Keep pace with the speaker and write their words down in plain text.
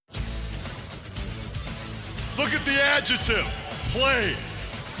Look at the adjective. Play.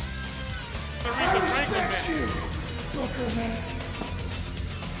 Aretha Franklin, man. Booker, man.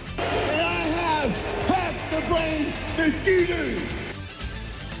 And I have half the brain that you do.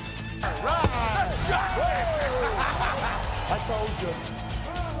 Right. Shot. I told you.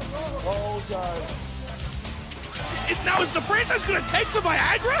 Hold on. Now is the franchise going to take the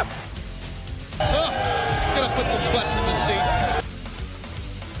Viagra? Gonna put some butts in the seat.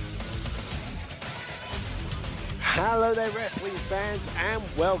 Hello there, wrestling fans, and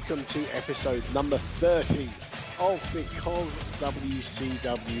welcome to episode number 30 of Because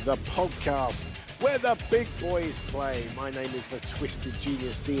WCW, the podcast where the big boys play. My name is the Twisted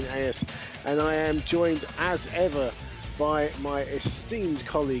Genius, Dean Ayers, and I am joined as ever by my esteemed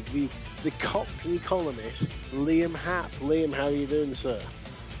colleague, the Cockney columnist, Liam Happ. Liam, how are you doing, sir?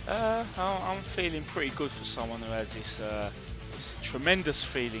 I'm feeling pretty good for someone who has this tremendous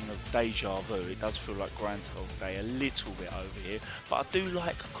feeling of deja vu. It does feel like Groundhog Day a little bit over here, but I do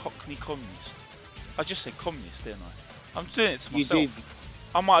like Cockney communist. I just said communist, didn't I? I'm doing it to myself. You did.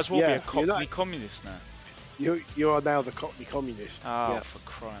 I might as well be a you're Cockney communist now. You are now the Cockney communist. Oh, Yeah. for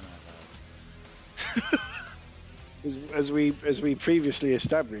crying out loud. As we previously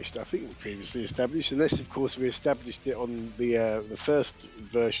established, unless of course we established it on the first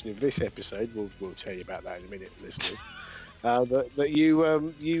version of this episode. We'll tell you about that in a minute, listeners. That you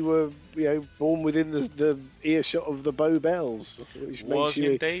were born within the earshot of the Bow Bells, which Was makes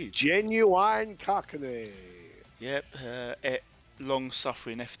you indeed. a genuine Cockney. Yep,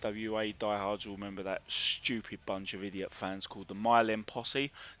 long-suffering FWA diehards will remember that stupid bunch of idiot fans called the Mile End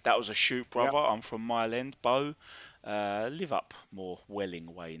Posse. That was a shoot, brother. Yep. I'm from Mile End, Bow. Live up more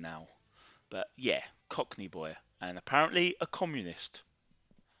Welling way now. But yeah, Cockney boy. And apparently a communist.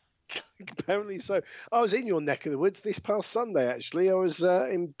 Apparently so. I was in your neck of the woods this past Sunday, actually. I was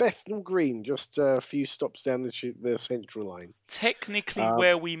in Bethnal Green, just a few stops down the Central Line. Technically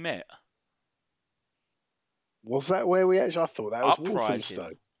where we met. Was that where we actually? I thought that was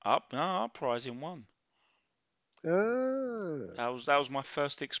Walthamstow. Uprising won. Ah. That was my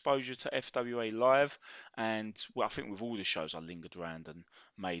first exposure to FWA live, and I think with all the shows I lingered around and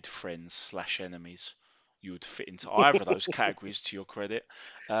made friends / enemies. You would fit into either of those categories, to your credit.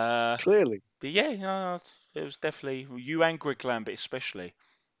 Clearly. But yeah, it was definitely you and Greg Lambert especially.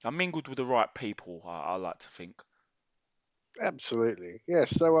 I mingled with the right people. I like to think. Absolutely,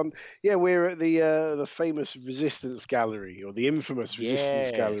 yes. So, we're at the famous Resistance Gallery, or the infamous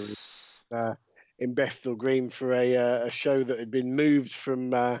Resistance Gallery, in Bethnal Green for a show that had been moved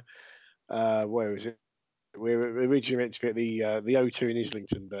from where was it? We were originally meant to be at the O2 in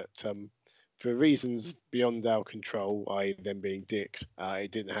Islington, but for reasons beyond our control, i.e. them being dicks,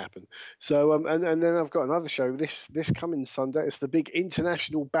 it didn't happen. So, and then I've got another show this coming Sunday. It's the big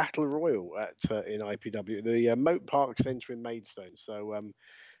International Battle Royal in IPW, the Moat Park Centre in Maidstone. So,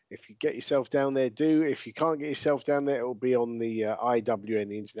 if you get yourself down there, do. If you can't get yourself down there, it'll be on the IWN,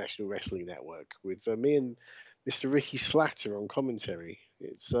 the International Wrestling Network, with me and Mr. Ricky Slatter on commentary.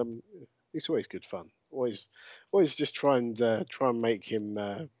 It's always good fun. Always just try and make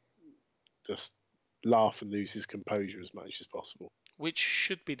him just laugh and lose his composure as much as possible. Which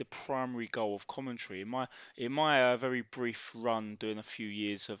should be the primary goal of commentary. In my very brief run, doing a few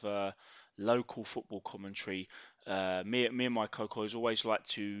years of local football commentary, me and my co-colleagues always like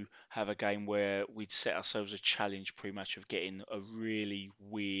to have a game where we'd set ourselves a challenge pre-match of getting a really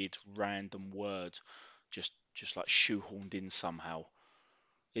weird, random word, just like shoehorned in somehow.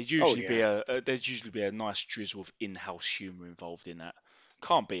 There'd usually be a nice drizzle of in-house humour involved in that.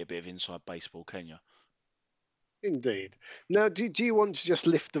 Can't be a bit of inside baseball, can you? Indeed. Now, do you want to just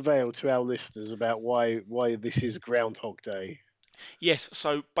lift the veil to our listeners about why this is Groundhog Day? Yes,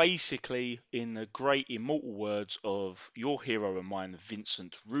 so basically, in the great immortal words of your hero and mine,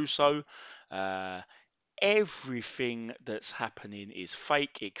 Vincent Russo, everything that's happening is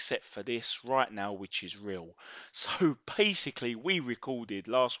fake except for this right now, which is real. So basically, we recorded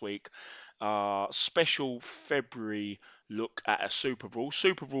last week our special February look at a Super Brawl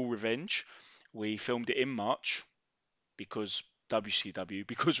Revenge. We filmed it in March because WCW,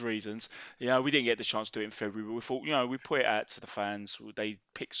 because reasons. We didn't get the chance to do it in February, but we thought, we put it out to the fans. They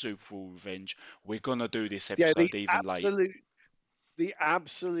picked Super Brawl Revenge. We're gonna do this episode late. The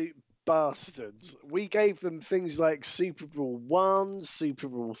absolute bastards. We gave them things like Super Brawl 1, Super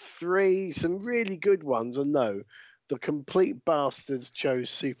Brawl 3, some really good ones, and no, the complete bastards chose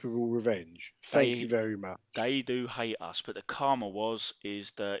Super Bowl Revenge. Thank you very much. They do hate us, but the karma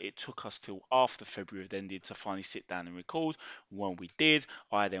is that it took us till after February had ended to finally sit down and record. When we did,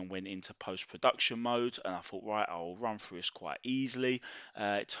 I then went into post-production mode, and I thought, right, I'll run through this quite easily.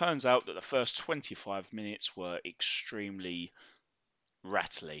 It turns out that the first 25 minutes were extremely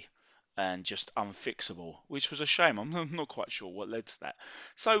rattly and just unfixable, which was a shame. I'm not quite sure what led to that.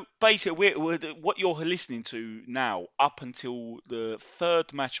 So basically, what you're listening to now, up until the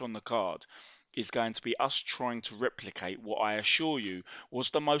third match on the card, is going to be us trying to replicate what I assure you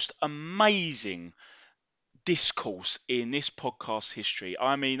was the most amazing discourse in this podcast history.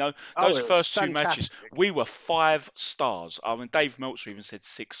 I mean, those it was first two matches, fantastic. we were 5 stars. I mean, Dave Meltzer even said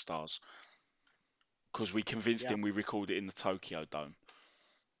 6 stars because we convinced him we recorded it in the Tokyo Dome.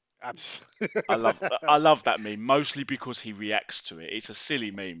 Absolutely. I love that meme, mostly because he reacts to it. It's a silly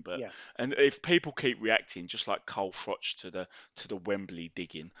meme, but and if people keep reacting, just like Cole Froch to the Wembley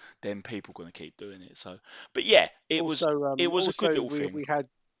digging, then people are going to keep doing it. So, but yeah, it was a good little thing. We had.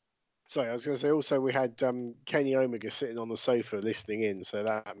 Sorry, I was going to say. Also, we had Kenny Omega sitting on the sofa listening in, so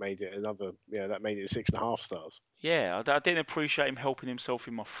that made it another. That made it 6.5 stars. Yeah, I didn't appreciate him helping himself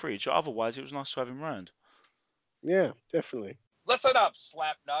in my fridge. Otherwise, it was nice to have him round. Yeah, definitely. Listen up,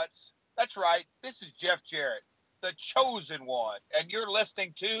 slapnuts. That's right. This is Jeff Jarrett, the chosen one, and you're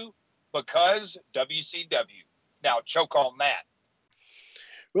listening to Because WCW. Now choke on that.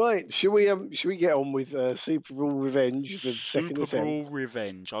 Right, should we get on with Super Bowl Revenge, the second attempt? Super Bowl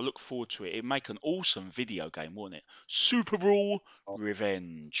Revenge. I look forward to it. It'd make an awesome video game, wouldn't it? Super Bowl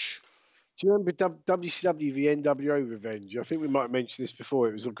Revenge. Do you remember WCW the NWO Revenge? I think we might have mentioned this before.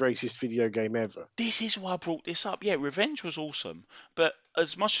 It was the greatest video game ever. This is why I brought this up. Yeah, Revenge was awesome. But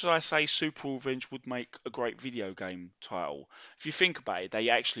as much as I say Super Bowl Revenge would make a great video game title, if you think about it, they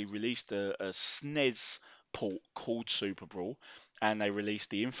actually released a SNES port called Super Brawl, and they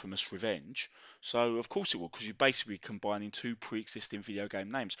released the infamous Revenge. So of course it will, because you're basically combining two pre-existing video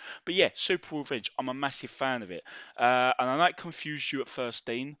game names. But yeah, Super Brawl Revenge, I'm a massive fan of it. And I know it confused you at first,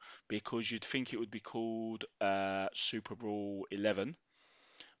 Dean, because you'd think it would be called Super Brawl 11.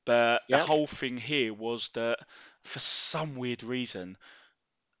 But the whole thing here was that for some weird reason,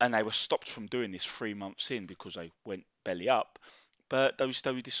 and they were stopped from doing this 3 months in because they went belly up, but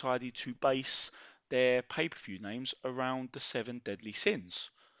WCW decided to base their pay-per-view names around the 7 deadly sins.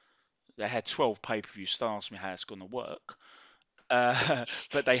 They had 12 pay-per-views. Don't ask me how it's going to work.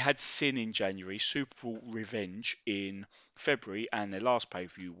 But they had Sin in January, Super Bowl Revenge in February, and their last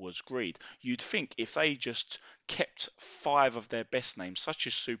pay-per-view was Greed. You'd think if they just kept 5 of their best names, such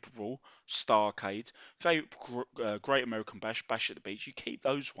as Super Bowl, Starrcade, Great American Bash, Bash at the Beach, you keep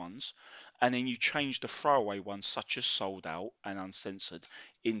those ones, and then you change the throwaway ones, such as Sold Out and Uncensored,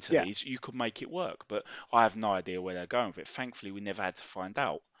 into these, you could make it work. But I have no idea where they're going with it. Thankfully, we never had to find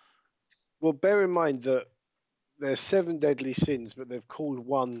out. Well, bear in mind that there's 7 deadly sins, but they've called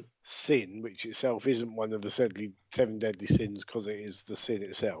one sin, which itself isn't one of the 7 deadly sins because it is the sin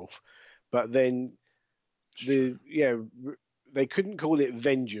itself. But then they couldn't call it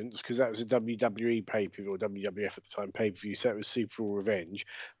Vengeance because that was a WWE pay-per-view or WWF at the time pay-per-view, so it was Super Bowl Revenge.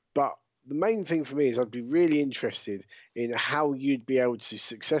 But the main thing for me is I'd be really interested in how you'd be able to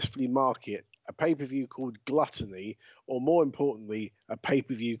successfully market a pay-per-view called Gluttony, or more importantly, a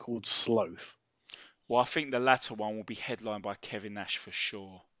pay-per-view called Sloth. Well, I think the latter one will be headlined by Kevin Nash for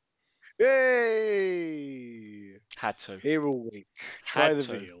sure. Yay! Had to. Here all week. Try the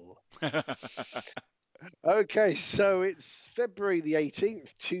veal. Okay, so it's February the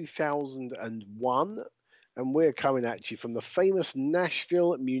 18th, 2001, and we're coming at you from the famous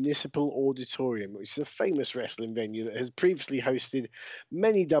Nashville Municipal Auditorium, which is a famous wrestling venue that has previously hosted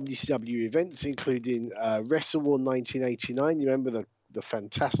many WCW events, including Wrestle War 1989. You remember the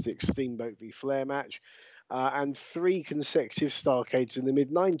fantastic Steamboat v Flair match, and 3 consecutive Starrcades in the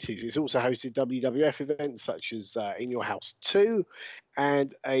mid-90s. It's also hosted WWF events such as In Your House 2,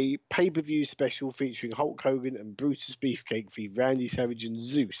 and a pay-per-view special featuring Hulk Hogan and Brutus Beefcake v Randy Savage and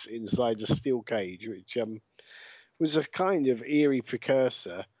Zeus inside a steel cage, which was a kind of eerie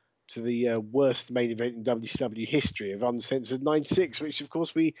precursor to the worst main event in WCW history of Uncensored 96, which of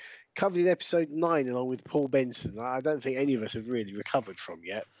course we covered in episode 9 along with Paul Benson. I don't think any of us have really recovered from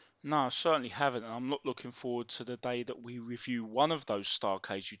yet. No, I certainly haven't, and I'm not looking forward to the day that we review one of those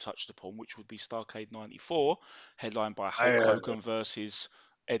Starrcades you touched upon, which would be Starrcade 94, headlined by Hulk Hogan versus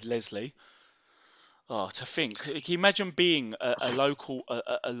Ed Leslie. Oh, to think! Can you imagine being a local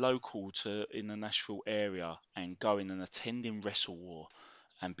in the Nashville area and going and attending Wrestle War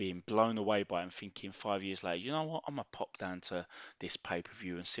and being blown away by it and thinking 5 years later, you know what, I'm going to pop down to this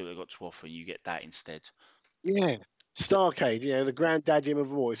pay-per-view and see what they've got to offer, and you get that instead. Yeah. Starcade, the granddaddy of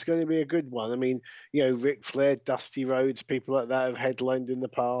them all. It's going to be a good one. I mean, Ric Flair, Dusty Rhodes, people like that have headlined in the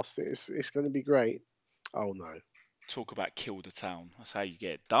past. It's going to be great. Oh no. Talk about kill the town. That's how you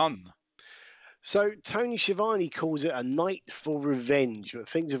get it done. So Tony Schiavone calls it a night for revenge, but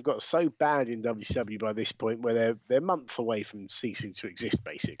things have got so bad in WCW by this point where they're a month away from ceasing to exist,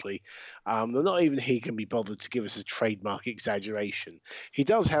 basically. That not even he can be bothered to give us a trademark exaggeration. He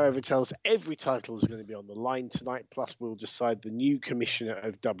does, however, tell us every title is going to be on the line tonight, plus we'll decide the new commissioner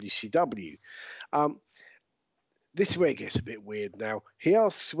of WCW. This is where it gets a bit weird now. He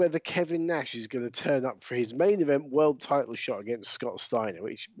asks whether Kevin Nash is going to turn up for his main event world title shot against Scott Steiner,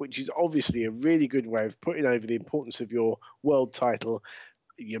 which is obviously a really good way of putting over the importance of your world title,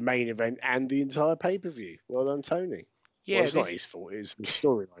 your main event, and the entire pay-per-view. Well done, Tony. Yeah, well, it's not his fault. It's the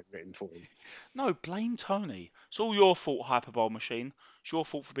storyline written for him. No, blame Tony. It's all your fault, Hyperbole Machine. It's your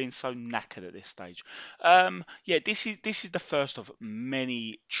fault for being so knackered at this stage. Yeah, this is the first of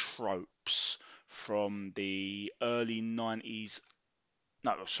many tropes from the early 90s.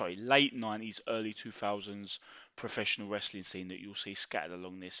 No, sorry, late 90s, early 2000s professional wrestling scene that you'll see scattered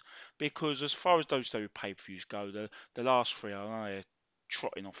along this. Because as far as those pay-per-views go, the last three are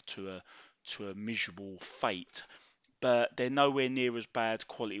trotting off to a miserable fate, but they're nowhere near as bad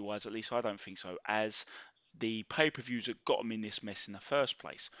quality-wise, at least I don't think so, as the pay-per-views that got them in this mess in the first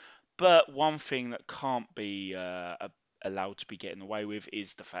place. But one thing that can't be allowed to be getting away with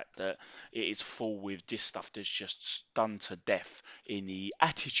is the fact that it is full with this stuff that's just done to death in the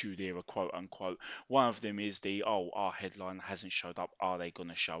Attitude Era, quote unquote. One of them is our headline hasn't showed up, are they going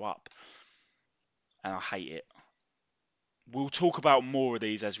to show up? And I hate it. We'll talk about more of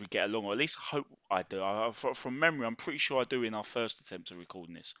these as we get along, or at least I hope I do. From memory, I'm pretty sure I do in our first attempt at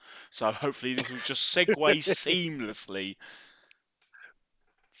recording this. So hopefully this will just segue seamlessly.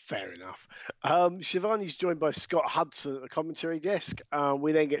 Fair enough. Shivani's joined by Scott Hudson at the commentary desk.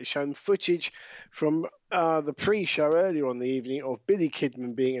 We then get shown footage from the pre-show earlier on the evening of Billy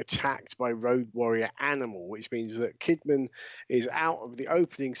Kidman being attacked by Road Warrior Animal, which means that Kidman is out of the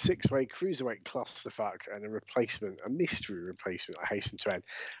opening six-way cruiserweight clusterfuck, and a mystery replacement, I hasten to add,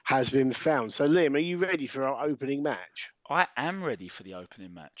 has been found. So, Liam, are you ready for our opening match? I am ready for the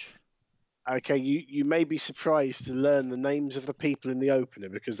opening match. Okay, you may be surprised to learn the names of the people in the opener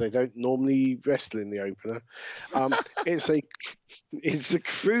because they don't normally wrestle in the opener. It's a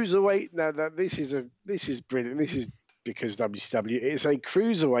cruiserweight. Now that this is brilliant. This is because WCW. It's a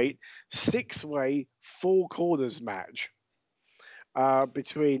cruiserweight six-way four corners match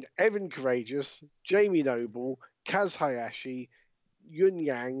between Evan Courageous, Jamie Noble, Kaz Hayashi, Yun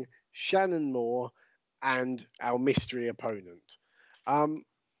Yang, Shannon Moore, and our mystery opponent.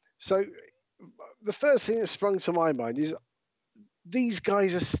 So the first thing that sprung to my mind is these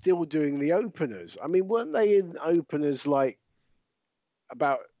guys are still doing the openers. I mean, weren't they in openers like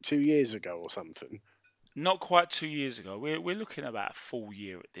about 2 years ago or something? Not quite 2 years ago. We're looking at about a full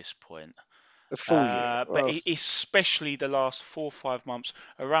year at this point. A full year. But especially the last 4 or 5 months,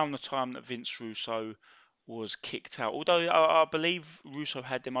 around the time that Vince Russo was kicked out. Although I believe Russo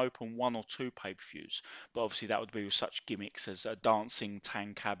had them open 1 or 2 pay-per-views, but obviously that would be with such gimmicks as a dancing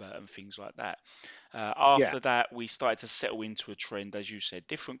Tank Abbott and things like that. After that, we started to settle into a trend, as you said,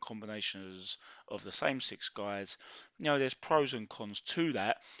 different combinations of the same 6 guys. There's pros and cons to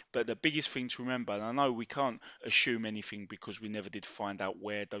that, but the biggest thing to remember, and I know we can't assume anything because we never did find out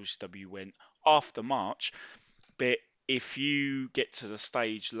where WCW went after March, but if you get to the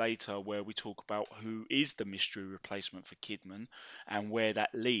stage later where we talk about who is the mystery replacement for Kidman and where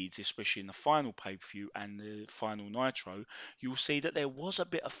that leads, especially in the final pay-per-view and the final Nitro, you'll see that there was a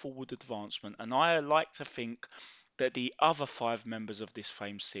bit of forward advancement. And I like to think that the other 5 members of this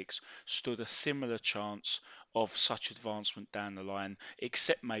famed 6 stood a similar chance of such advancement down the line,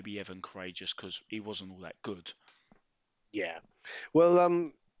 except maybe Evan Courageous because he wasn't all that good. Yeah.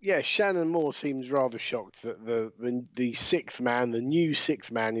 Well, Shannon Moore seems rather shocked that the sixth man, the new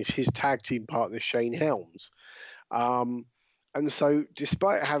sixth man, is his tag team partner Shane Helms. And so,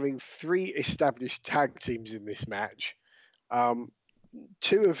 despite having 3 established tag teams in this match,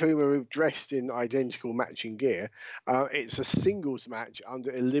 2 of whom are dressed in identical matching gear, it's a singles match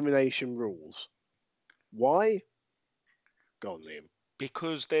under elimination rules. Why? Go on, Liam.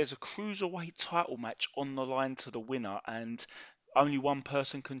 Because there's a cruiserweight title match on the line to the winner, and only one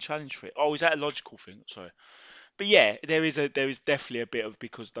person can challenge for it. Oh, is that a logical thing? Sorry. But yeah, there is definitely a bit of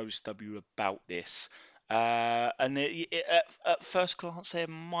because WCW about this. And at first glance, there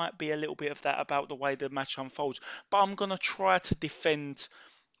might be a little bit of that about the way the match unfolds. But I'm going to try to defend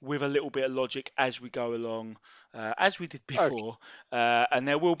with a little bit of logic as we go along, as we did before. And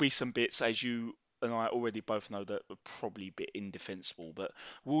there will be some bits, as you and I already both know that we're probably a bit indefensible, but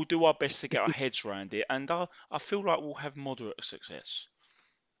we'll do our best to get our heads around it, and I feel like we'll have moderate success.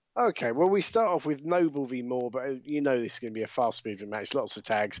 Okay, well, we start off with Noble v Moore, but you know this is going to be a fast-moving match, lots of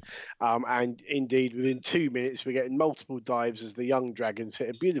tags, and indeed, within 2 minutes, we're getting multiple dives as the Young Dragons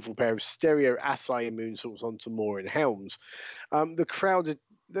hit a beautiful pair of stereo Asai moonsaults onto Moore and Helms. The crowd,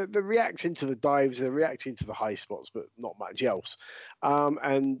 they're reacting to the dives, they're reacting to the high spots, but not much else.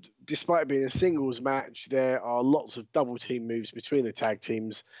 And despite it being a singles match, there are lots of double team moves between the tag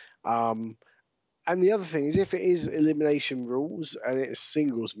teams. And the other thing is, if it is elimination rules and it's a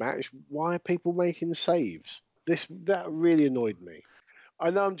singles match, why are people making saves? That really annoyed me.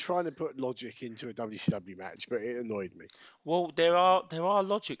 I know I'm trying to put logic into a WCW match, but it annoyed me. Well, there are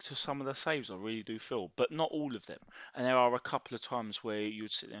logic to some of the saves, I really do feel, but not all of them. And there are a couple of times where you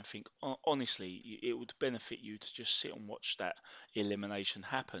would sit there and think, honestly, it would benefit you to just sit and watch that elimination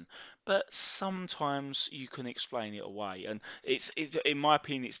happen. But sometimes you can explain it away, and in my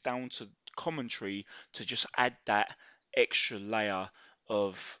opinion, it's down to commentary to just add that extra layer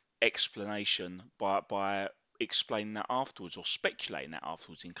of explanation by explaining that afterwards or speculating that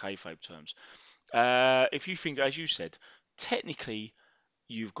afterwards in kayfabe terms. If you think, as you said, technically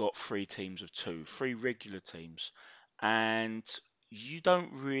you've got 3 teams of 2, 3 regular teams, and you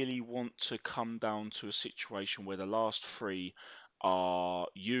don't really want to come down to a situation where the last 3 are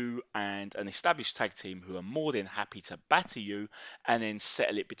you and an established tag team who are more than happy to batter you and then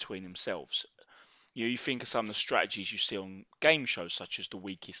settle it between themselves. You think of some of the strategies you see on game shows such as The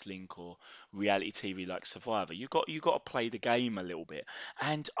Weakest Link or reality TV like Survivor. You got to play the game a little bit,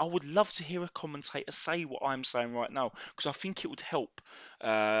 and I would love to hear a commentator say what I'm saying right now because I think it would help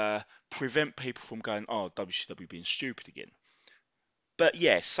prevent people from going, "Oh, WCW being stupid again." But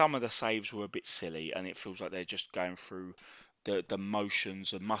yeah, some of the saves were a bit silly, and it feels like they're just going through the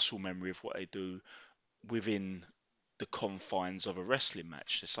motions and muscle memory of what they do within the confines of a wrestling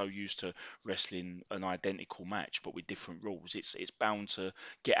match. They're so used to wrestling an identical match but with different rules. It's bound to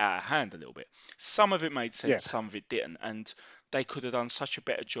get out of hand a little bit. Some of it made sense, Yeah. some of it didn't, and they could have done such a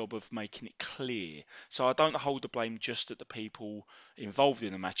better job of making it clear. So I don't hold the blame just at the people involved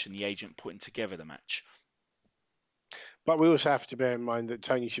in the match and the agent putting together the match. But we also have to bear in mind that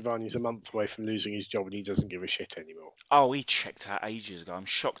Tony Schiavone is a month away from losing his job and he doesn't give a shit anymore. Oh, he checked out ages ago. I'm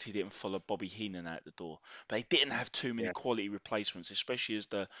shocked he didn't follow Bobby Heenan out the door. But they didn't have too many quality replacements, especially as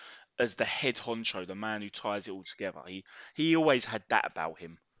the head honcho, the man who ties it all together. He always had that about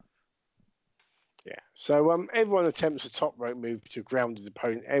him. Yeah. So everyone attempts a top rope move to ground his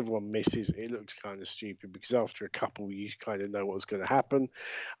opponent. Everyone misses. It looks kind of stupid because after a couple, you kind of know what's going to happen.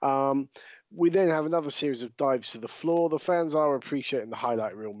 We then have another series of dives to the floor. The fans are appreciating the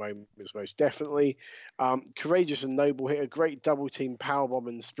highlight reel moments most definitely. Courageous and Noble hit a great double team powerbomb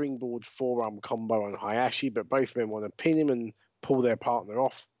and springboard forearm combo on Hayashi, but both men want to pin him and pull their partner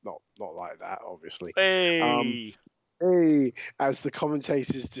off. Not like that, obviously. Hey! As the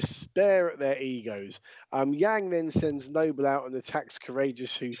commentators despair at their egos. Yang then sends Noble out and attacks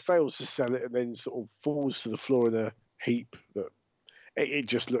Courageous, who fails to sell it and then sort of falls to the floor in a heap. That it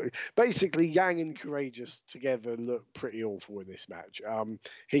just looked basically Yang and Courageous together look pretty awful in this match.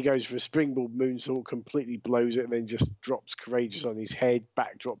 He goes for a springboard moonsault, completely blows it, and then just drops Courageous on his head,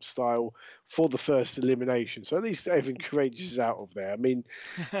 backdrop style, for the first elimination. So at least Evan Courageous is out of there. I mean,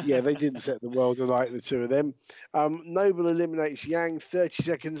 yeah, they didn't set the world alight, the two of them. Noble eliminates Yang 30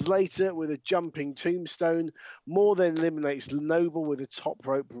 seconds later with a jumping tombstone. Moore then eliminates Noble with a top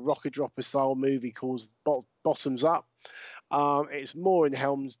rope rocket dropper style move he calls bottoms up. It's Moore and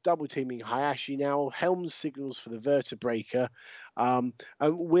Helms double teaming Hayashi now. Helms signals for the vertebreaker. And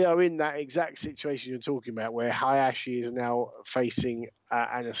we are in that exact situation you're talking about where Hayashi is now facing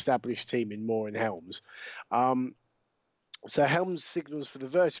an established team in Moore and Helms. So Helms signals for the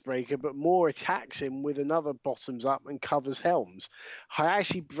vertebreaker, but Moore attacks him with another bottoms up and covers Helms.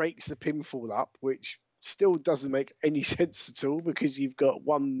 Hayashi breaks the pinfall up, which still doesn't make any sense at all because you've got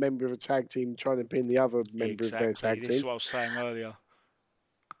one member of a tag team trying to pin the other member of their tag team. This is what I was saying earlier.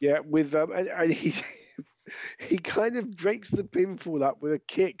 Yeah, with and he kind of breaks the pinfall up with a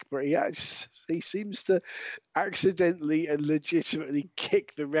kick, but he seems to accidentally and legitimately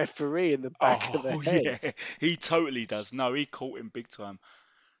kick the referee in the back of the head. Yeah, he totally does. No, he caught him big time.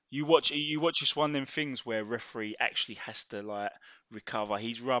 You watch this one of them things where referee actually has to like recover.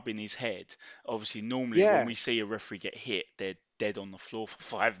 He's rubbing his head. Obviously, normally when we see a referee get hit, they're dead on the floor for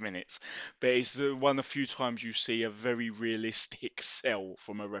 5 minutes. But it's one of the few times you see a very realistic sell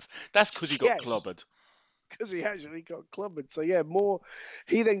from a ref. That's because he got clobbered. Because he actually got clobbered. So yeah, Moore.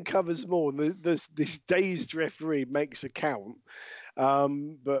 He then covers Moore. This dazed referee makes a count,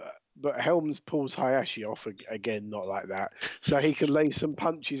 but but Helms pulls Hayashi off again, not like that. So he can lay some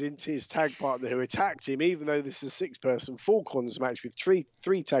punches into his tag partner who attacked him, even though this is a 6-person, 4 corners match with three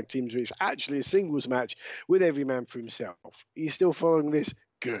tag teams, where it's actually a singles match with every man for himself. Are you still following this?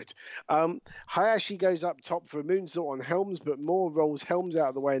 Good. Hayashi goes up top for a moonsault on Helms, but Moore rolls Helms out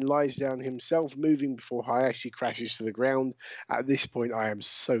of the way and lies down himself, moving before Hayashi crashes to the ground. At this point, I am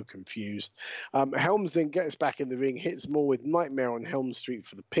so confused. Helms then gets back in the ring, hits Moore with Nightmare on Helm Street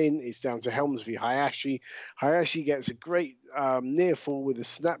for the pin. It's down to Helms v Hayashi. Hayashi gets a great near fall with a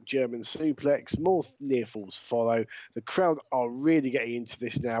snap German suplex. More near falls follow. The crowd are really getting into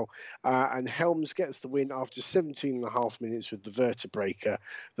this now, and Helms gets the win after 17.5 minutes with the Vertebreaker.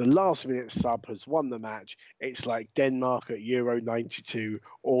 The last-minute sub has won the match. It's like Denmark at Euro 92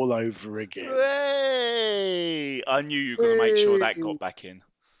 all over again. Hey! I knew you were going to make sure that got back in.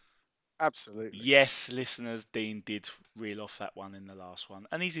 Absolutely. Yes, listeners, Dean did reel off that one in the last one,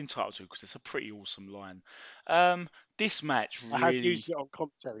 and he's entitled to because it's a pretty awesome line. This match really... I have used it on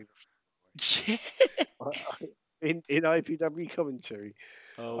commentary before. in IPW commentary.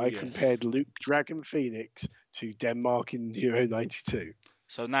 I compared Luke Dragon Phoenix to Denmark in Euro 92.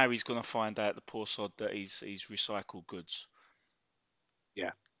 So now he's going to find out, the poor sod, that he's recycled goods.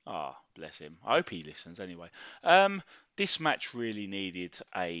 Yeah. Ah, bless him. I hope he listens anyway. This match really needed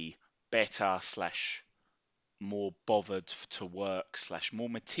a better / more bothered to work / more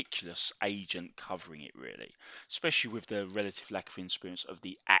meticulous agent covering it, really, especially with the relative lack of experience of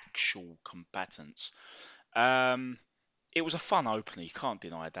the actual combatants. It was a fun opener, you can't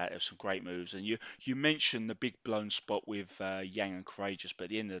deny that. There were some great moves, and you mentioned the big blown spot with Yang and Courageous, but at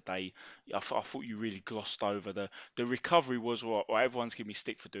the end of the day, I thought you really glossed over the recovery. Was well, everyone's giving me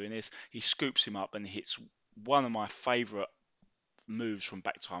stick for doing this. He scoops him up and hits one of my favourite moves from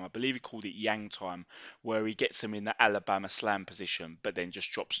back time. I believe he called it Yang time, where he gets him in the Alabama slam position, but then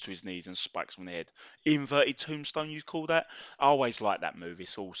just drops to his knees and spikes him on the head. Inverted tombstone, you call that? I always like that move.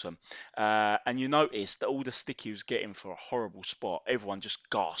 It's awesome. And you notice that all the stick he was getting for a horrible spot, everyone just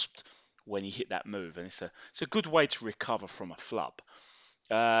gasped when he hit that move, and it's a good way to recover from a flub.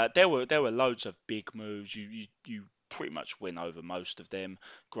 There were loads of big moves. You pretty much went over most of them.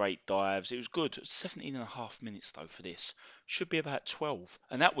 Great dives. It was good. 17.5 minutes though for this. Should be about 12,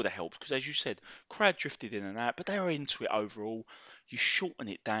 and that would have helped because, as you said, crowd drifted in and out, but they were into it overall. You shorten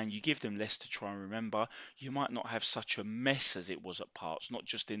it down, you give them less to try and remember. You might not have such a mess as it was at parts, not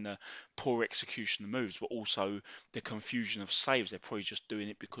just in the poor execution of moves, but also the confusion of saves. They're probably just doing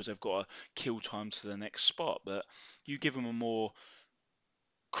it because they've got to kill time to the next spot, but you give them a more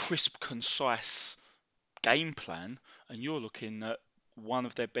crisp, concise game plan, and you're looking at one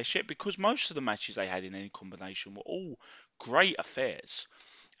of their best yet, because most of the matches they had in any combination were all great affairs.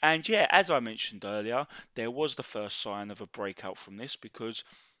 And yeah, as I mentioned earlier, there was the first sign of a breakout from this, because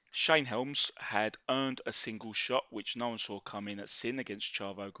Shane Helms had earned a single shot, which no one saw coming at Sin against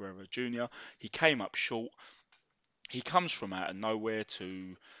Chavo Guerrero Jr. He came up short. He comes from out of nowhere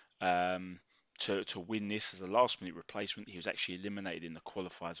to win this as a last-minute replacement. He was actually eliminated in the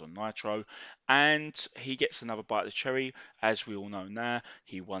qualifiers on Nitro, and he gets another bite of the cherry. As we all know now,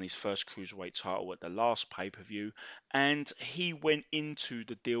 he won his first Cruiserweight title at the last pay-per-view, and he went into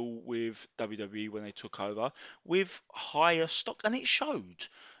the deal with WWE when they took over with higher stock, and it showed.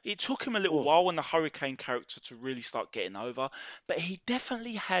 It took him a little while on the Hurricane character to really start getting over, but he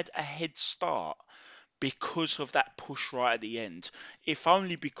definitely had a head start because of that push right at the end, if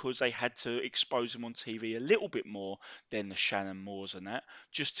only because they had to expose him on TV a little bit more than the Shannon Moores and that,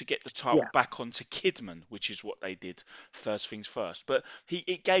 just to get the title back onto Kidman, which is what they did first things first. But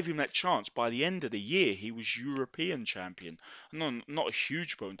it gave him that chance. By the end of the year, he was European champion. Not a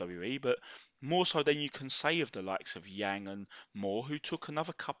huge bro in WWE, but more so than you can say of the likes of Yang and Moore, who took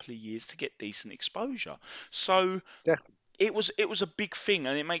another couple of years to get decent exposure. So... Definitely. It was a big thing,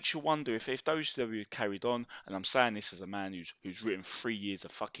 and it makes you wonder if WCW had carried on. And I'm saying this as a man who's written 3 years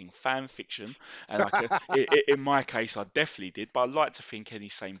of fucking fan fiction, and in my case, I definitely did. But I'd like to think any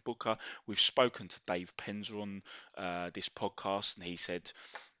sane booker. We've spoken to Dave Penzer on this podcast, and he said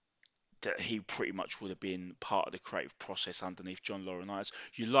that he pretty much would have been part of the creative process underneath John Laurinaitis.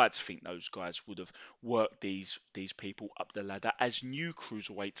 You like to think those guys would have worked these people up the ladder as new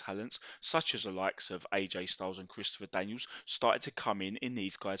cruiserweight talents, such as the likes of AJ Styles and Christopher Daniels, started to come in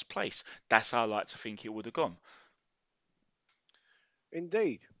these guys' place. That's how I like to think it would have gone.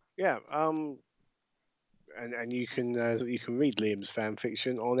 Indeed, yeah. And you can read Liam's fan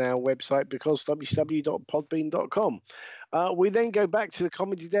fiction on our website, because www.podbean.com. We then go back to the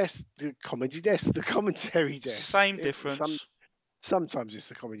commentary desk. Same difference. Sometimes it's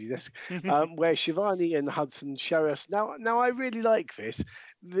the comedy desk, where Shivani and Hudson show us. Now I really like this,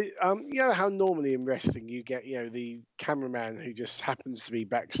 You know how normally in wrestling you get, the cameraman who just happens to be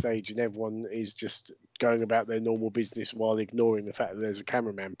backstage and everyone is just going about their normal business while ignoring the fact that there's a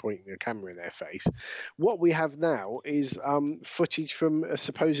cameraman pointing a camera in their face. What we have now is footage from a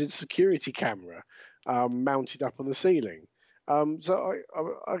supposed security camera mounted up on the ceiling. So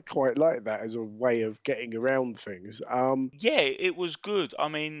I quite like that as a way of getting around things. Yeah, it was good. I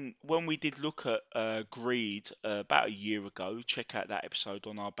mean, when we did look at Greed about a year ago, check out that episode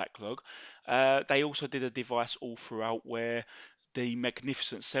on our backlog. They also did a device all throughout where the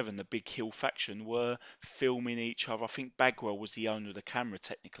Magnificent Seven, the big heel faction, were filming each other. I think Bagwell was the owner of the camera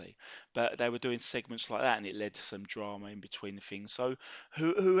technically, but they were doing segments like that, and it led to some drama in between the things. So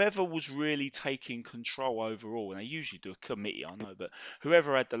whoever was really taking control overall, and they usually do a committee, I know, but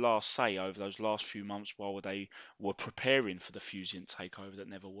whoever had the last say over those last few months while they were preparing for the Fusion takeover that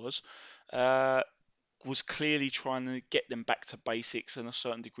never uh, was clearly trying to get them back to basics and a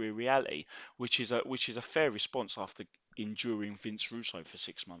certain degree of reality, which is a fair response after enduring Vince Russo for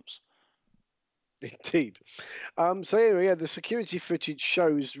 6 months. Indeed. So anyway, yeah, the security footage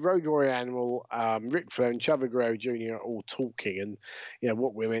shows Road Warrior Animal, Ric Flair, and Chavo Guerrero Jr. all talking, and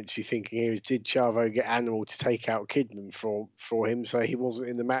what we're meant to be thinking here is, did Chavo get Animal to take out Kidman for him, so he wasn't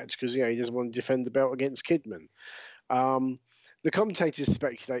in the match because he doesn't want to defend the belt against Kidman. The commentators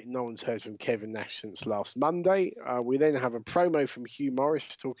speculate no one's heard from Kevin Nash since last Monday. We then have a promo from Hugh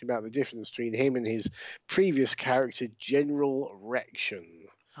Morris talking about the difference between him and his previous character, General Rection.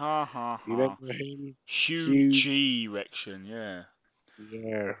 Ha ha You ha. remember him? Hugh G. Rection, yeah.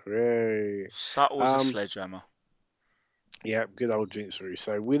 Yeah, right. Subtle as a sledgehammer. Yeah, good old Vince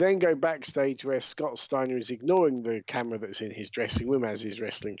Russo. We then go backstage where Scott Steiner is ignoring the camera that's in his dressing room, as is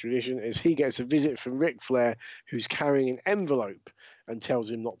wrestling tradition, as he gets a visit from Ric Flair, who's carrying an envelope and tells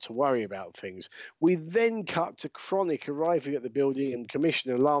him not to worry about things. We then cut to Chronic arriving at the building, and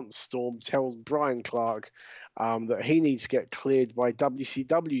Commissioner Lance Storm tells Brian Clark that he needs to get cleared by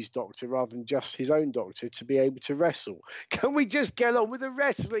WCW's doctor rather than just his own doctor to be able to wrestle. Can we just get on with a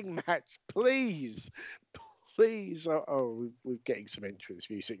wrestling match, please? Please. We're getting some entrance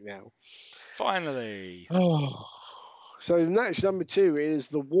music now. Finally. Oh. So match number 2 is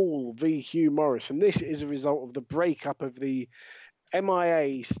The Wall v Hugh Morris, and this is a result of the breakup of the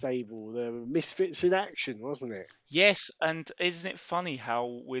MIA stable, the Misfits in Action, wasn't it? Yes, and isn't it funny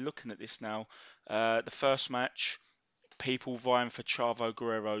how we're looking at this now? The first match, people vying for Chavo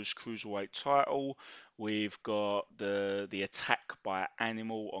Guerrero's cruiserweight title. We've got the attack by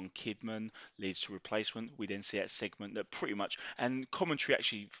Animal on Kidman leads to replacement. We then see that segment that pretty much, and commentary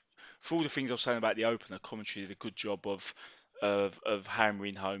actually, for all the things I was saying about the opener, commentary did a good job of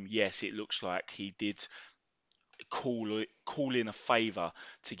hammering home. Yes, it looks like he did call in a favour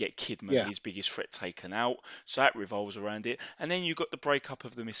to get Kidman, his biggest threat, taken out. So that revolves around it. And then you've got the breakup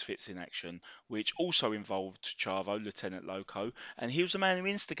of the Misfits in Action, which also involved Chavo, Lieutenant Loco, and he was the man who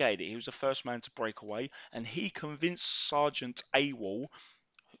instigated it. He was the first man to break away, and he convinced Sergeant AWOL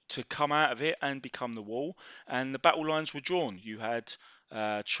to come out of it and become the Wall. And the battle lines were drawn. You had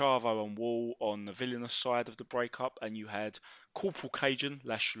Chavo and Wall on the villainous side of the breakup, and you had Corporal Cajun,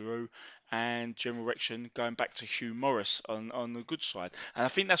 Lash LaRue, and General Rection going back to Hugh Morris on the good side. And I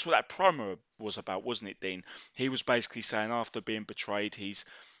think that's what that promo was about, wasn't it, Dean? He was basically saying after being betrayed, he's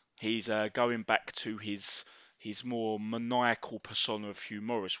going back to his more maniacal persona of Hugh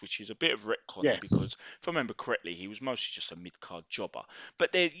Morris, which is a bit of retconning because, if I remember correctly, he was mostly just a mid-card jobber.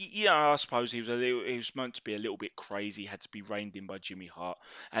 But there, I suppose he was meant to be a little bit crazy, had to be reined in by Jimmy Hart,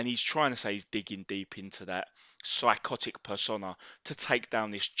 and he's trying to say he's digging deep into that psychotic persona to take down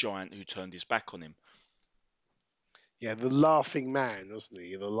this giant who turned his back on him. Yeah, the laughing man, wasn't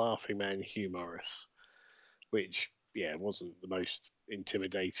he? The laughing man, Hugh Morris, which wasn't the most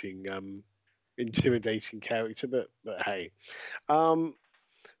intimidating character, but hey.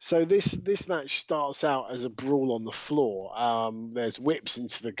 So this match starts out as a brawl on the floor. There's whips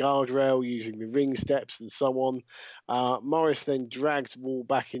into the guardrail using the ring steps and so on. Morris then drags Wall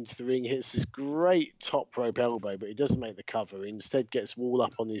back into the ring, hits this great top rope elbow, but he doesn't make the cover. He instead gets Wall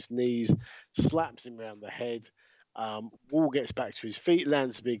up on his knees, slaps him around the head. Wall gets back to his feet,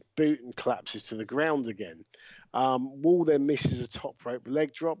 lands a big boot, and collapses to the ground again. Wall then misses a top rope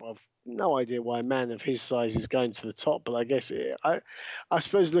leg drop. I've no idea why a man of his size is going to the top, but I guess I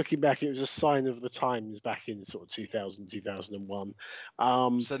suppose looking back, it was a sign of the times back in sort of 2000, 2001.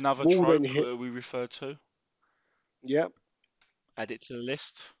 It's another trope we referred to. Yep. Add it to the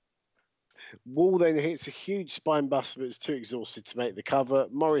list. Wall then hits a huge spine buster, but is too exhausted to make the cover.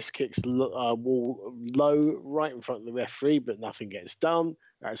 Morris kicks Wall low right in front of the referee, but nothing gets done.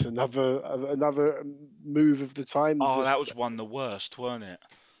 That's another move of the time. Oh, that was one of the worst, weren't it?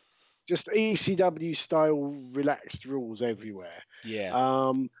 Just ECW style relaxed rules everywhere.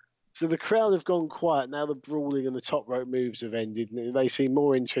 Yeah. So the crowd have gone quiet now. The brawling and the top rope moves have ended. And they seem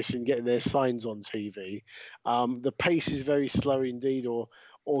more interested in getting their signs on TV. The pace is very slow indeed, or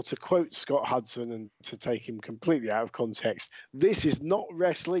to quote Scott Hudson and to take him completely out of context, this is not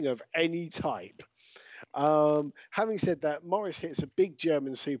wrestling of any type. Having said that, Morris hits a big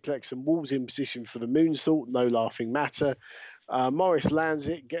German suplex and Wall's in position for the moonsault, no laughing matter. Morris lands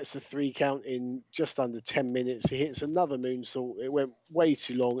it, gets the 3 count in just under 10 minutes. He hits another moonsault. It went way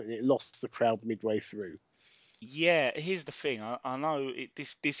too long and it lost the crowd midway through. Yeah, here's the thing. I know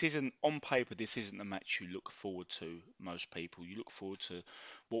this isn't on paper. This isn't the match you look forward to. Most people, you look forward to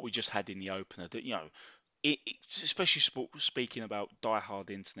what we just had in the opener. That especially speaking about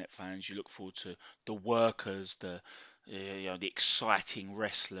diehard internet fans, you look forward to the workers, the exciting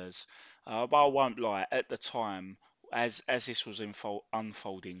wrestlers. But I won't lie. At the time, as this was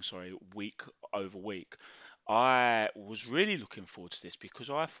unfolding, week over week, I was really looking forward to this because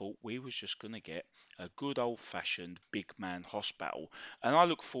I thought we was just going to get a good old-fashioned big man hospital, and I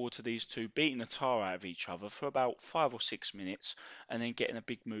look forward to these two beating the tar out of each other for about 5 or 6 minutes, and then getting a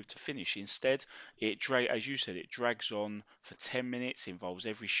big move to finish. Instead, as you said, it drags on for 10 minutes, involves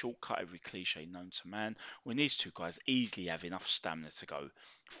every shortcut, every cliche known to man. When these two guys easily have enough stamina to go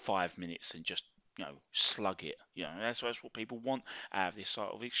 5 minutes and just slug it. That's what people want out of this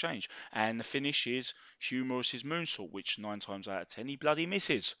sort of exchange. And the finish is Hugh Morris's moonsault, which 9 times out of 10 he bloody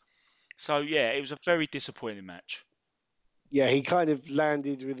misses. So yeah, it was a very disappointing match. Yeah, he kind of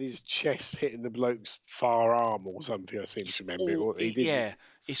landed with his chest hitting the bloke's far arm or something. I seem to remember. Yeah,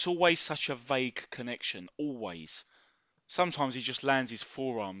 it's always such a vague connection. Always. Sometimes he just lands his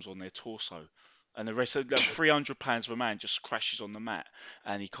forearms on their torso. And the rest of the 300 pounds of a man just crashes on the mat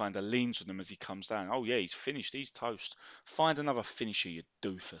and he kind of leans on them as he comes down. Oh, yeah, he's finished. He's toast. Find another finisher, you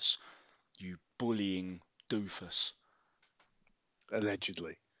doofus. You bullying doofus.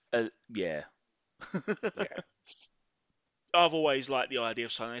 Allegedly. Yeah. Yeah. I've always liked the idea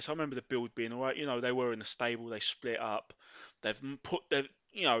of something. So I remember the build being all right. They were in the stable. They split up. They've put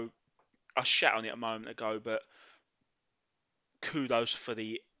I shat on it a moment ago, but kudos for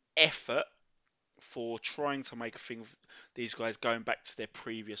the effort for trying to make a thing of these guys going back to their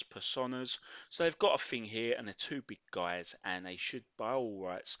previous personas. So they've got a thing here, and they're two big guys, and they should, by all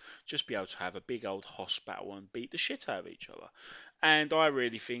rights, just be able to have a big old hoss battle and beat the shit out of each other. And I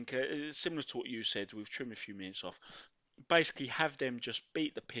really think, similar to what you said, we've trimmed a few minutes off, basically have them just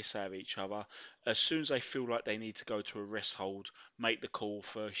beat the piss out of each other. As soon as they feel like they need to go to a rest hold, make the call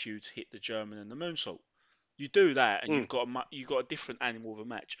for Hugh to hit the German and the moonsault. You do that, and you've got a different animal of a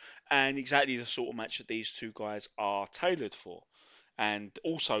match, and exactly the sort of match that these two guys are tailored for, and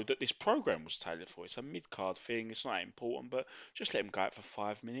also that this program was tailored for. It's a mid-card thing; it's not important, but just let them go out for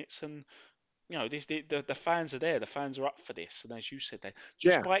 5 minutes, and the fans are there. The fans are up for this, and as you said,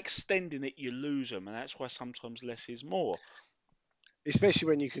 by extending it, you lose them, and that's why sometimes less is more. Especially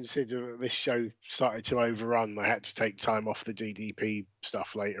when you consider that this show started to overrun, they had to take time off the DDP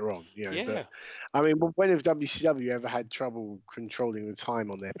stuff later on. Yeah. But I mean, when have WCW ever had trouble controlling the time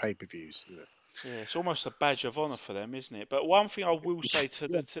on their pay-per-views? Yeah, it's almost a badge of honour for them, isn't it? But one thing I will say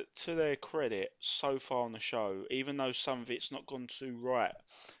to their credit so far on the show, even though some of it's not gone too right,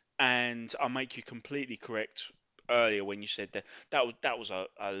 and I'll make you completely correct earlier when you said that was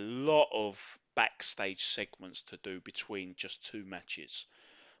a lot of backstage segments to do between just 2 matches.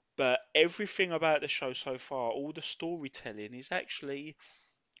 But everything about the show so far, all the storytelling is actually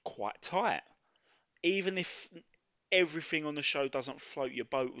quite tight. Even if everything on the show doesn't float your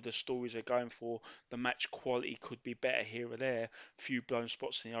boat with the stories they're going for, the match quality could be better here or there. Few blown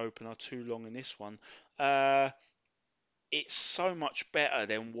spots in the opener, too long in this one. It's so much better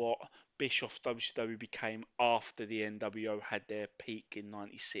than what Bischoff WCW became after the NWO had their peak in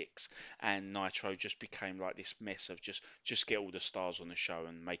 '96, and Nitro just became like this mess of just get all the stars on the show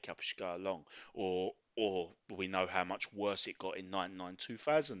and make up as you go along. Or we know how much worse it got in '99,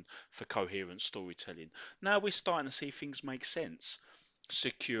 2000 for coherent storytelling. Now we're starting to see things make sense.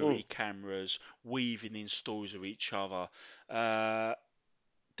 Security cameras, weaving in stories of each other. The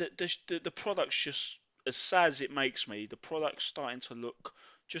product's just, as sad as it makes me, the product's starting to look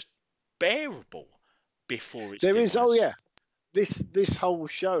just bearable before it's demise. This whole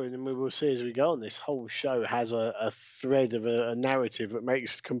show, and we will see as we go on, this whole show has a thread of a narrative that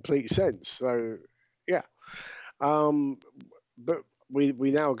makes complete sense. So, yeah. But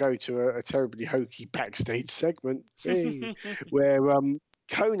we now go to a terribly hokey backstage segment where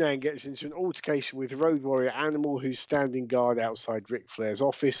Conan gets into an altercation with Road Warrior Animal, who's standing guard outside Ric Flair's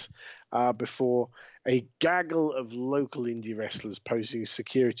office before a gaggle of local indie wrestlers posing as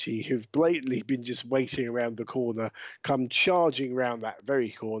security who've blatantly been just waiting around the corner come charging around that very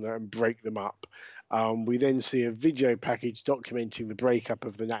corner and break them up. We then see a video package documenting the breakup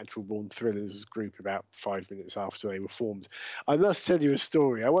of the Natural Born Thrillers group about 5 minutes after they were formed. I must tell you a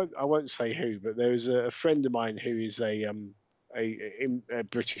story. I won't say who, but there was a friend of mine who is a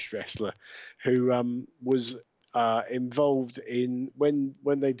British wrestler who was involved in when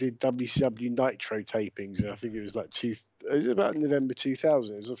they did WCW Nitro tapings, and I think it was it was about November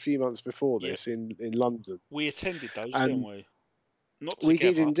 2000. It was a few months before this in London. We attended those, didn't we? Not together. We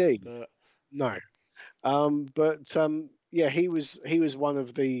did indeed. But... No. He was one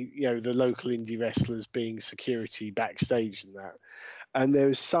of the the local indie wrestlers being security backstage and that. And there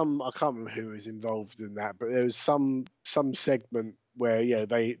was some, I can't remember who was involved in that, but there was some segment where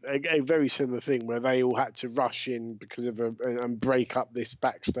they a very similar thing where they all had to rush in because of and break up this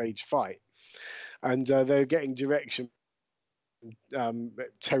backstage fight, and they were getting direction.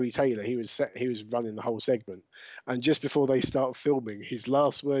 Terry Taylor, he was running the whole segment, and just before they start filming, his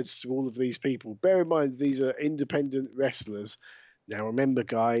last words to all of these people, bear in mind these are independent wrestlers, now remember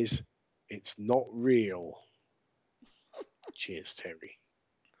guys, it's not real. Cheers, Terry.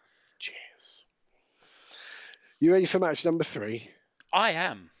 Cheers. You ready for match number 3? I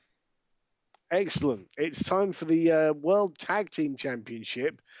am. Excellent. It's time for the World Tag Team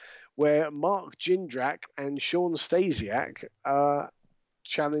Championship, where Mark Jindrak and Sean Stasiak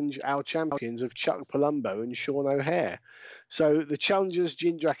challenge our champions of Chuck Palumbo and Sean O'Haire. So the challengers,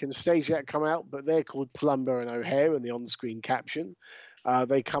 Jindrak and Stasiak, come out, but they're called Palumbo and O'Haire in the on-screen caption.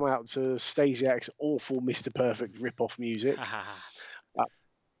 They come out to Stasiak's awful Mr. Perfect rip-off music.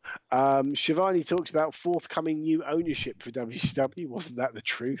 Shivani talks about forthcoming new ownership for WCW. Wasn't that the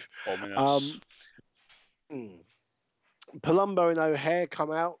truth? Ominous. Palumbo and O'Haire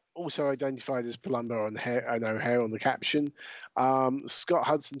come out, also identified as Palumbo and O'Haire on the caption. Scott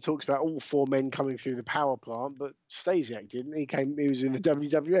Hudson talks about all 4 men coming through the power plant, but Stasiak didn't. He was in the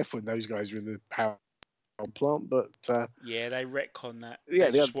WWF when those guys were in the power plant, but they retcon that.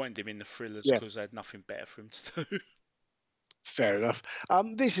 They just wanted him in the Thrillers because they had nothing better for him to do. Fair enough.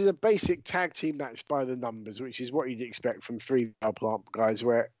 This is a basic tag team match by the numbers, which is what you'd expect from 3 power plant guys.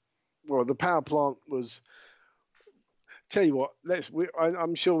 The power plant was. Tell you what,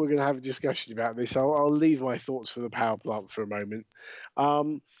 I'm sure we're going to have a discussion about this. I'll leave my thoughts for the power plant for a moment.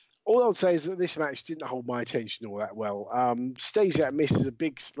 All I'll say is that this match didn't hold my attention all that well. Stasiak misses a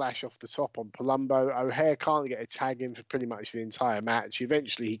big splash off the top on Palumbo. O'Haire can't get a tag in for pretty much the entire match.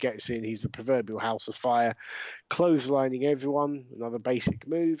 Eventually he gets in. He's the proverbial house of fire, clotheslining everyone. Another basic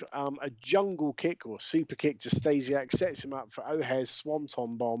move. A jungle kick or super kick to Stasiak sets him up for O'Haire's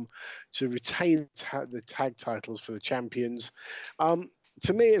Swanton Bomb to retain the tag titles for the champions. To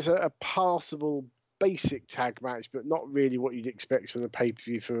me, it's a passable basic tag match, but not really what you'd expect from a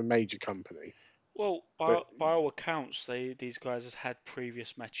pay-per-view from a major company. Well, by all accounts, these guys had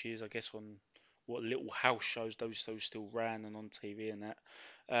previous matches, I guess, on what little house shows those still ran and on TV and that.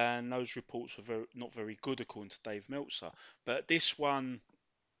 And those reports were not very good, according to Dave Meltzer. But this one,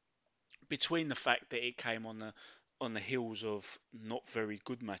 between the fact that it came on the heels of not very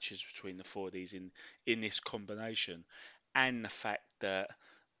good matches between the 4 of these in this combination, and the fact that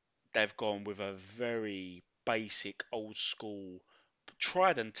they've gone with a very basic, old school,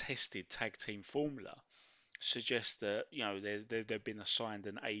 tried and tested tag team formula, suggests that they've been assigned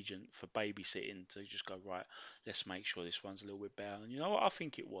an agent for babysitting to just go, right, let's make sure this one's a little bit better. And you know what? I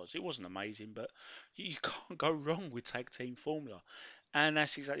think it wasn't amazing, but you can't go wrong with tag team formula. And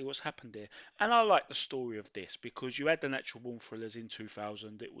that's exactly what's happened here. And I like the story of this because you had the Natural Born Thrillers in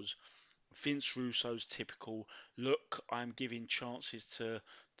 2000. It was Vince Russo's typical, look, I'm giving chances to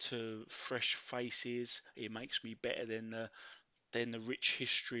fresh faces. It makes me better than the rich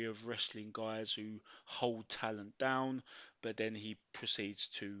history of wrestling guys who hold talent down, but then he proceeds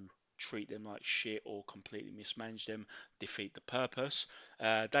to treat them like shit or completely mismanage them, defeat the purpose.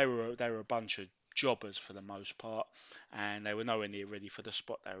 They were a bunch of jobbers for the most part, and they were nowhere near ready for the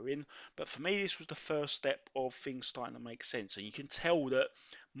spot they were in. But for me, this was the first step of things starting to make sense, and you can tell that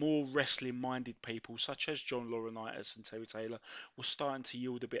more wrestling-minded people, such as John Laurinaitis and Terry Taylor, were starting to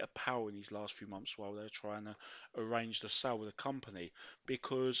yield a bit of power in these last few months while they're trying to arrange the sale of the company.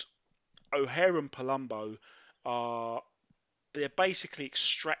 Because O'Haire and Palumbo they're basically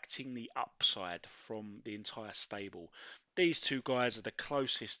extracting the upside from the entire stable. These 2 guys are the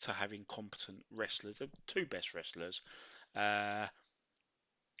closest to having competent wrestlers. They're 2 best wrestlers.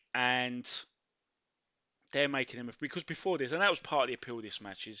 and they're making him, because before this, and that was part of the appeal of this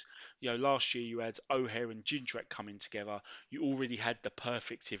match, is, last year you had O'Haire and Jindrak coming together. You already had the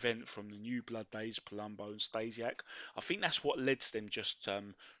perfect event from the New Blood days, Palumbo and Stasiak. I think that's what led to them just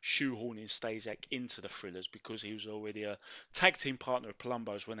shoehorning Stasiak into the Thrillers, because he was already a tag team partner of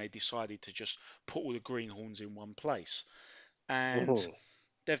Palumbo's when they decided to just put all the Greenhorns in one place. And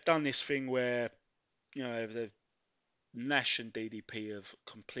they've done this thing where, Nash and DDP have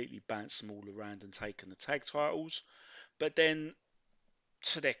completely bounced them all around and taken the tag titles. But then,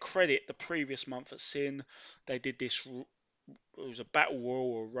 to their credit, the previous month at Sin, they did this. It was a battle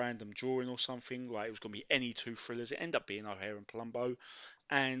royal or a random drawing or something. Like, it was going to be any two Thrillers. It ended up being O'Haire and Palumbo.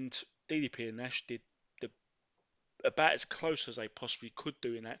 And DDP and Nash did about as close as they possibly could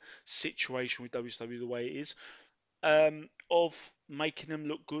do in that situation with WCW the way it is. Of making them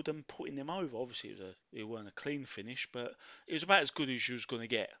look good and putting them over. Obviously, it weren't a clean finish, but it was about as good as you was going to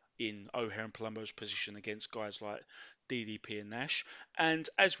get in O'Haire and Palumbo's position against guys like DDP and Nash. And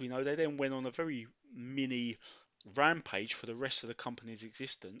as we know, they then went on a very mini rampage for the rest of the company's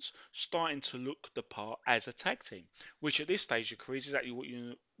existence, starting to look the part as a tag team, which at this stage of your career is exactly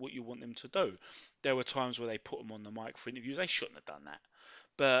what you want them to do. There were times where they put them on the mic for interviews. They shouldn't have done that.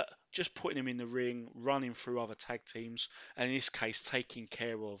 But just putting them in the ring, running through other tag teams, and in this case, taking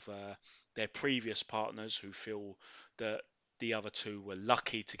care of their previous partners who feel that the other two were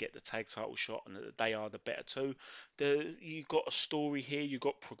lucky to get the tag title shot and that they are the better two. You've got a story here, you've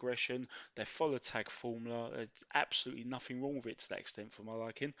got progression. They follow tag formula. There's absolutely nothing wrong with it to that extent for my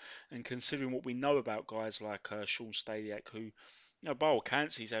liking. And considering what we know about guys like Sean Stasiak, who, by all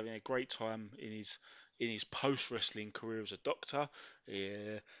accounts, he's having a great time in his post-wrestling career as a doctor.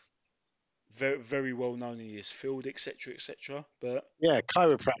 Very, very well known in his field, etc., etc. But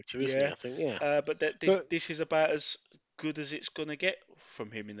chiropractor, isn't he? yeah, I think, yeah. but this is about as good as it's gonna get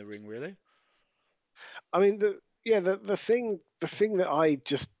from him in the ring, really. I mean, the thing that I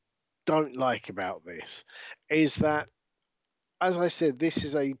just don't like about this is that, as I said, this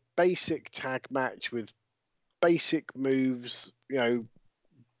is a basic tag match with basic moves,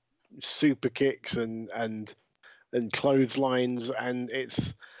 super kicks and clotheslines, and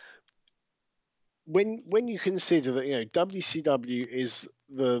it's when you consider that WCW is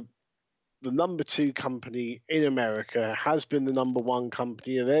the number 2 company in America, has been the number 1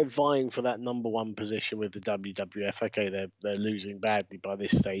 company, and they're vying for that number 1 position with the WWF. Okay, they're losing badly by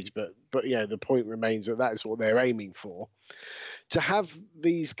this stage, but the point remains that that's what they're aiming for. To have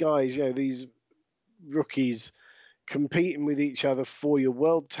these guys, these rookies, competing with each other for your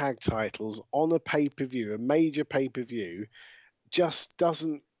world tag titles on a pay-per-view, a major pay-per-view, just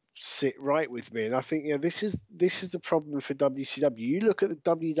doesn't sit right with me. And I think this is the problem for WCW. You look at the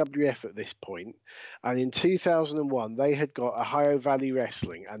WWF at this point, and in 2001 they had got Ohio Valley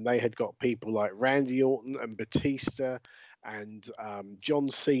Wrestling, and they had got people like Randy Orton and Batista and John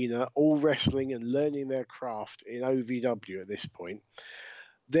Cena all wrestling and learning their craft in OVW at this point.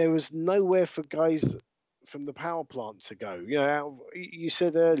 There was nowhere for guys from the power plant to go. You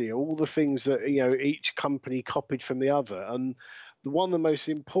said earlier all the things that each company copied from the other, and one of the most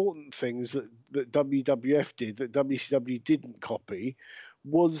important things that WWF did that WCW didn't copy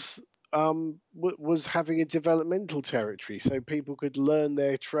was having a developmental territory, so people could learn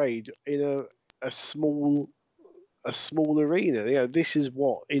their trade in a small arena. This is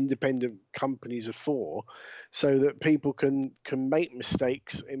what independent companies are for, so that people can make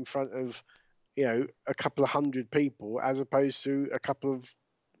mistakes in front of a couple of hundred people, as opposed to a couple of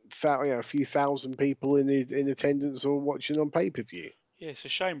a few thousand people in attendance or watching on pay-per-view. Yeah, it's a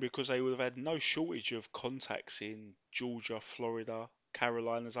shame, because they would have had no shortage of contacts in Georgia, Florida,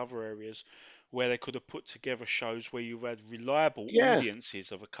 Carolinas, other areas, where they could have put together shows where you've had reliable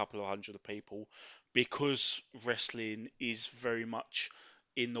audiences of a couple of hundred people, because wrestling is very much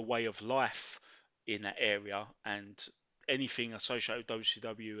in the way of life in that area, and anything associated with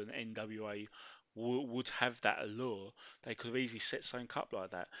WCW and NWA would have that allure. They could have easily set something up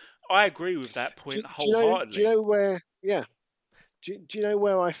like that. I agree with that point wholeheartedly. Do you know where? Yeah. Do you know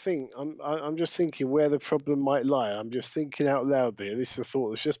where I think? I'm just thinking where the problem might lie. I'm just thinking out loud there. This is a thought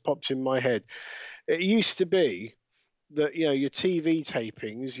that's just popped in my head. It used to be that your TV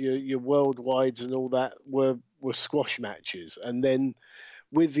tapings, your worldwides and all that were squash matches, and then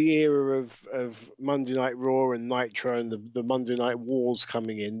with the era of Monday Night Raw and Nitro and the Monday Night Wars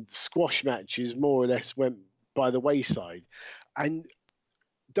coming in, squash matches more or less went by the wayside. And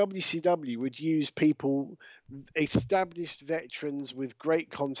WCW would use people, established veterans with great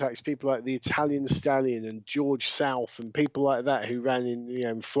contacts, people like the Italian Stallion and George South and people like that who ran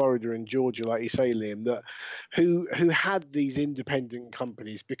in Florida and Georgia, like you say, Liam, that who had these independent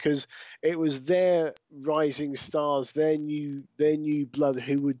companies because it was their rising stars, their new blood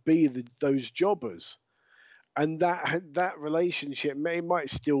who would be those jobbers. And that relationship might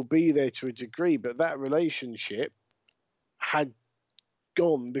still be there to a degree, but that relationship had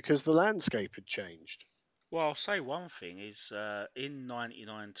gone because the landscape had changed. Well, I'll say one thing is in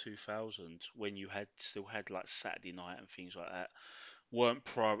 '99, 2000, when you still had like Saturday Night and things like that, weren't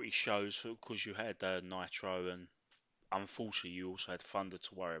priority shows because you had Nitro and unfortunately you also had Thunder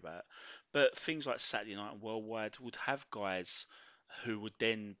to worry about. But things like Saturday Night and Worldwide would have guys who would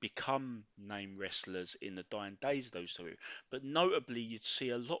then become name wrestlers in the dying days of those two. But notably, you'd see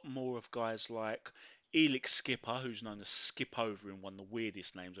a lot more of guys like Elix Skipper, who's known as Skip Over in one of the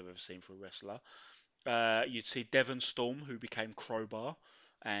weirdest names I've ever seen for a wrestler. You'd see Devon Storm, who became Crowbar,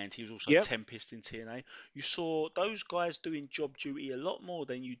 and he was also Yep. Tempest in TNA. You saw those guys doing job duty a lot more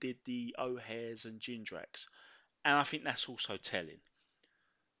than you did the O'Hairs and Jindraks. And I think that's also telling.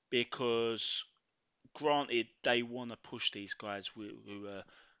 Because, granted, they want to push these guys who are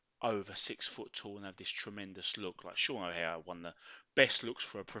over 6 foot tall and have this tremendous look. Like Sean O'Haire, one of the best looks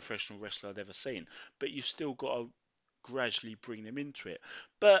for a professional wrestler I've ever seen. But you've still got to gradually bring them into it.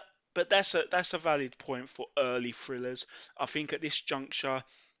 But that's a valid point for early thrillers. I think at this juncture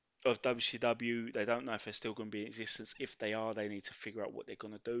of WCW, they don't know if they're still going to be in existence. If they are, they need to figure out what they're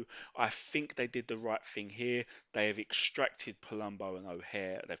going to do. I think they did the right thing here. They have extracted Palumbo and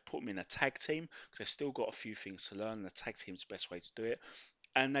O'Haire. They've put them in a tag team because they've still got a few things to learn. And the tag team's the best way to do it.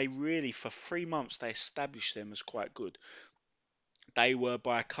 And they really, for 3 months, they established them as quite good. They were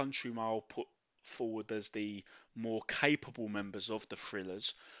by a country mile put forward as the more capable members of the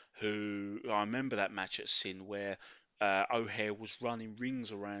Thrillers. Who I remember that match at Sin where O'Haire was running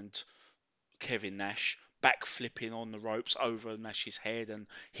rings around Kevin Nash, backflipping on the ropes over Nash's head and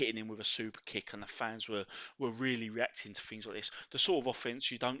hitting him with a super kick, and the fans were really reacting to things like this. The sort of offense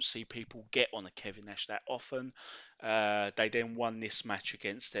you don't see people get on a Kevin Nash that often. They then won this match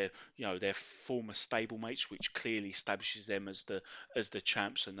against their former stablemates, which clearly establishes them as the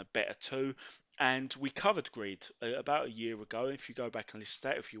champs and the better two. And we covered Greed about a year ago. If you go back and listen to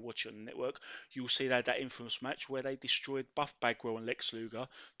that, if you watch it on the network, you'll see that infamous match where they destroyed Buff Bagwell and Lex Luger,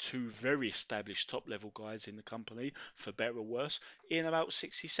 two very established top-level guys in the company, for better or worse, in about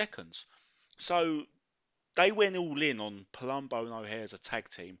 60 seconds. So they went all in on Palumbo and O'Haire as a tag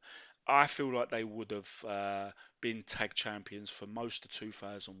team. I feel like they would have been tag champions for most of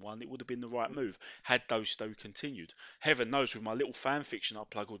 2001. It would have been the right move had those two continued. Heaven knows, with my little fan fiction I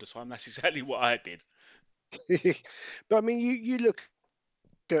plug all the time, that's exactly what I did. But I mean, you look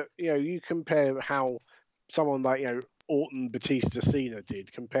at, you compare how someone like, Orton, Batista, Cena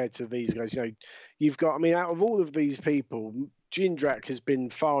did compared to these guys. You've got, I mean, out of all of these people, Jindrak has been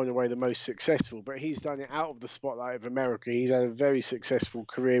far and away the most successful, but he's done it out of the spotlight of America. He's had a very successful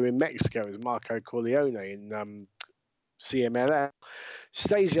career in Mexico as Marco Corleone in CMLL.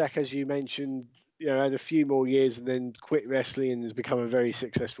 Stasiak, as you mentioned, had a few more years and then quit wrestling and has become a very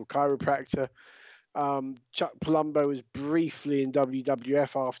successful chiropractor. Chuck Palumbo was briefly in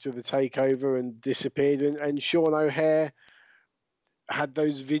WWF after the takeover and disappeared, and Sean O'Haire had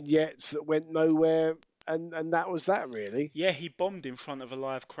those vignettes that went nowhere, and that was that, really. Yeah, he bombed in front of a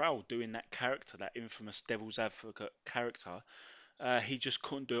live crowd doing that character, that infamous Devil's Advocate character. He just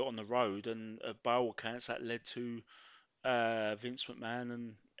couldn't do it on the road, and by all accounts that led to Vince McMahon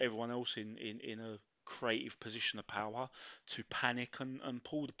and everyone else in a creative position of power to panic and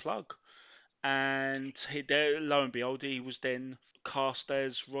pull the plug. And lo and behold, he was then cast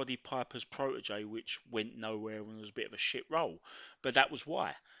as Roddy Piper's protege, which went nowhere and was a bit of a shit role. But that was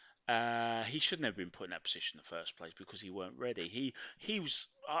why. He shouldn't have been put in that position in the first place because he weren't ready. He was.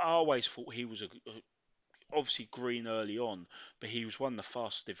 I always thought he was obviously green early on, but he was one of the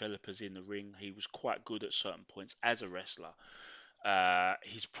fastest developers in the ring. He was quite good at certain points as a wrestler.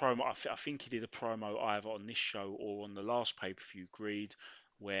 His promo, I think he did a promo either on this show or on the last pay-per-view, Greed,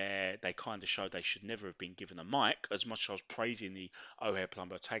 where they kind of showed they should never have been given a mic. As much as I was praising the O'Haire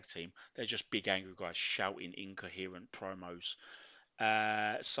Palumbo tag team, they're just big angry guys shouting incoherent promos.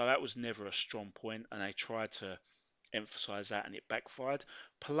 So that was never a strong point, and they tried to emphasise that, and it backfired.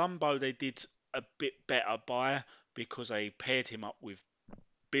 Palumbo they did a bit better by because they paired him up with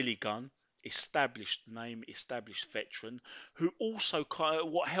Billy Gunn, established name, established veteran, who also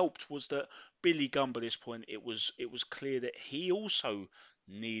what helped was that Billy Gunn by this point it was clear that he also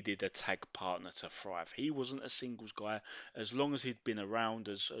needed a tag partner to thrive. He wasn't a singles guy. As long as he'd been around,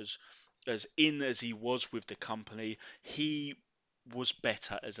 as in as he was with the company, he was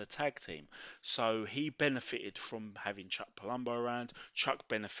better as a tag team. So he benefited from having Chuck Palumbo around. Chuck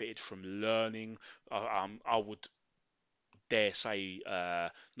benefited from learning. I would dare say,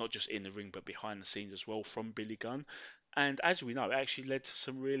 not just in the ring but behind the scenes as well from Billy Gunn. And as we know, it actually led to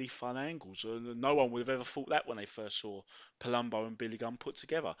some really fun angles. No one would have ever thought that when they first saw Palumbo and Billy Gunn put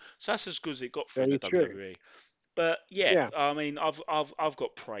together. So that's as good as it got for the Very true. WWE. But yeah, Yeah. I mean, I've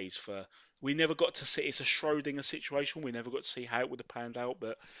got praise for. We never got to see. It's a Schrodinger situation. We never got to see how it would have panned out,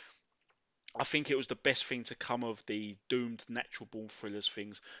 but I think it was the best thing to come of the doomed natural born thrillers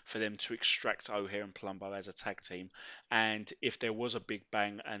things for them to extract O'Haire and Palumbo as a tag team. And if there was a big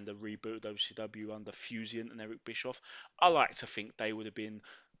bang and the reboot of WCW under Fusion and Eric Bischoff, I like to think they would have been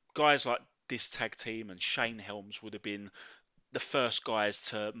guys like this tag team, and Shane Helms would have been the first guys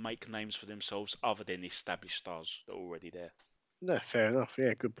to make names for themselves other than established stars that are already there. No, fair enough.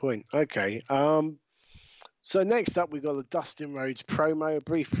 Yeah, good point. Okay. So next up, we've got the Dustin Rhodes promo, a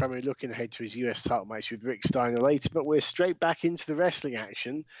brief promo looking ahead to his US title match with Rick Steiner later, but we're straight back into the wrestling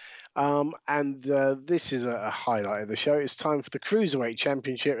action. And this is a highlight of the show. It's time for the Cruiserweight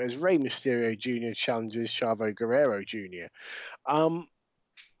Championship as Rey Mysterio Jr. challenges Chavo Guerrero Jr.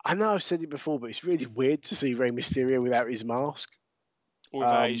 I know I've said it before, but it's really weird to see Rey Mysterio without his mask. Or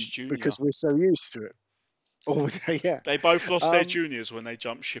without his junior. Because we're so used to it. Or yeah. They both lost their juniors when they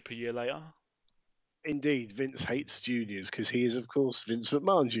jumped ship a year later. Indeed, Vince hates juniors because he is, of course, Vince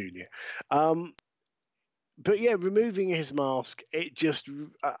McMahon Jr. But yeah, removing his mask, it just,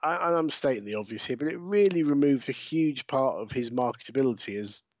 I'm stating the obvious here, but it really removed a huge part of his marketability,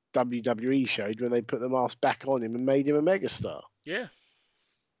 as WWE showed when they put the mask back on him and made him a megastar. Yeah.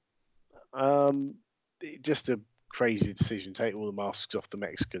 Just a crazy decision, take all the masks off the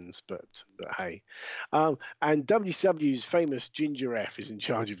Mexicans, but hey. And WCW's famous Ginger F is in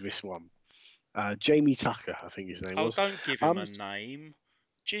charge of this one. Jamie Tucker, I think his name was. Oh, don't give him a name.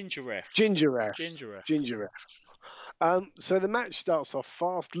 Ginger F. Ginger F. Ginger F. Ginger F. So the match starts off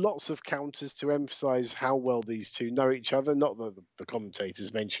fast, lots of counters to emphasize how well these two know each other. Not that the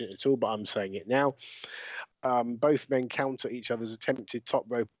commentators mention it at all, but I'm saying it now. Both men counter each other's attempted top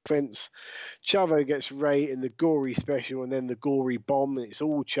rope offense. Chavo gets Rey in the gory special and then the gory bomb, and it's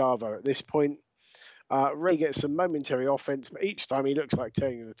all Chavo at this point. Rey gets some momentary offense, but each time he looks like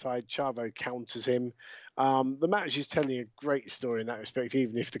turning the tide, Chavo counters him. The match is telling a great story in that respect,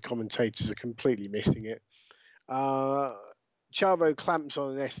 even if the commentators are completely missing it. Chavo clamps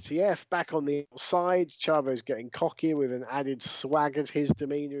on an STF. Back on the outside, Chavo's getting cocky with an added swag at his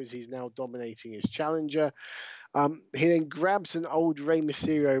demeanor as he's now dominating his challenger. He then grabs an old Rey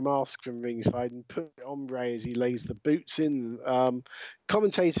Mysterio mask from ringside and puts it on Rey as he lays the boots in.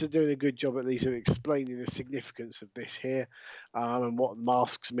 Commentators are doing a good job, at least, of explaining the significance of this here and what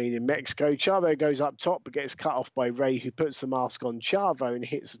masks mean in Mexico. Chavo goes up top but gets cut off by Rey, who puts the mask on Chavo and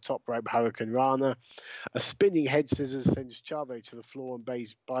hits the top rope Hurricane Rana. A spinning head scissors sends Chavo to the floor and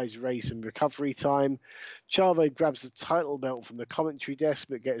buys Rey some recovery time. Chavo grabs the title belt from the commentary desk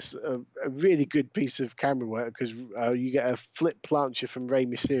but gets a really good piece of camera work because you get a flip plancha from Rey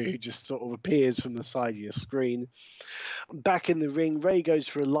Mysterio who just sort of appears from the side of your screen. Back in the ring, Rey goes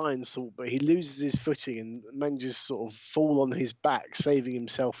for a lion salt, but he loses his footing and manages to sort of fall on his back, saving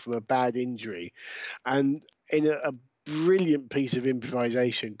himself from a bad injury. And in a brilliant piece of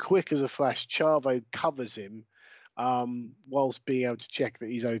improvisation, quick as a flash, Chavo covers him whilst being able to check that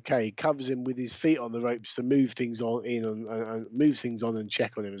he's okay. He covers him with his feet on the ropes to move things on and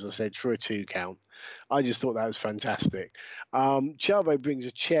check on him, as I said, for a 2 count. I just thought that was fantastic. Chavo brings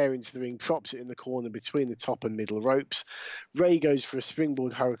a chair into the ring, props it in the corner between the top and middle ropes. Rey goes for a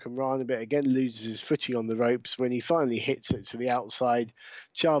springboard Hurricane Rana, but again loses his footing on the ropes. When he finally hits it to the outside,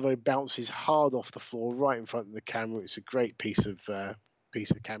 Chavo bounces hard off the floor right in front of the camera. It's a great piece of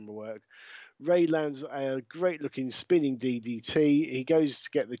camera work. Rey lands a great-looking spinning DDT. He goes to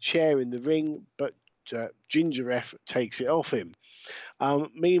get the chair in the ring, but Ginger F takes it off him.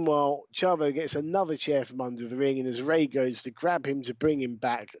 Meanwhile, Chavo gets another chair from under the ring, and as Rey goes to grab him to bring him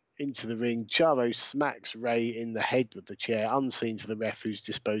back into the ring, Chavo smacks Rey in the head with the chair, unseen to the ref who's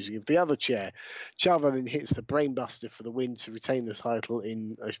disposing of the other chair. Chavo then hits the brainbuster for the win to retain the title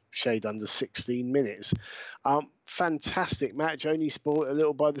in a shade under 16 minutes. Fantastic match, only spoiled a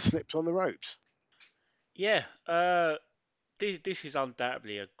little by the slips on the ropes. Yeah, this is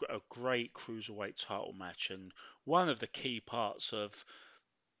undoubtedly a great cruiserweight title match, and one of the key parts of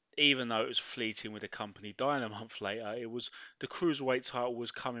even though it was fleeting with the company dying a month later, it was the cruiserweight title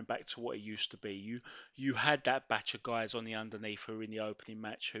was coming back to what it used to be. You had that batch of guys on the underneath who were in the opening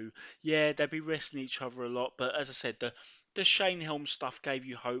match who, yeah, they'd be wrestling each other a lot, but as I said, the Shane Helms stuff gave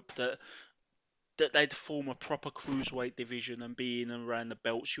you hope that they'd form a proper cruiserweight division and be in and around the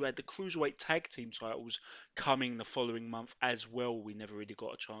belts. You had the cruiserweight tag team titles coming the following month as well. We never really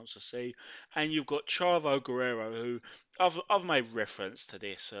got a chance to see, and you've got Chavo Guerrero, who I've made reference to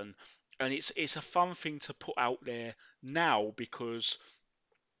this, and it's a fun thing to put out there now because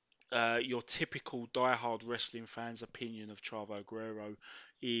your typical die-hard wrestling fan's opinion of Chavo Guerrero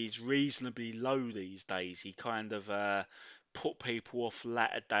is reasonably low these days. He kind of put people off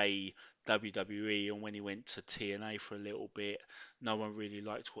latter day WWE, and when he went to TNA for a little bit, no one really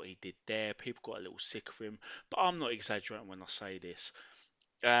liked what he did there. People got a little sick of him, but I'm not exaggerating when I say this.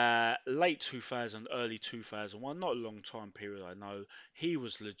 Late 2000, early 2001, not a long time period, I know. He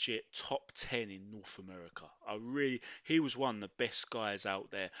was legit top 10 in North America. He was one of the best guys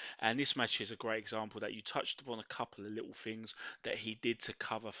out there. And this match is a great example that you touched upon a couple of little things that he did to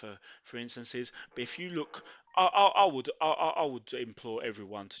cover for instances. But if you look, I would implore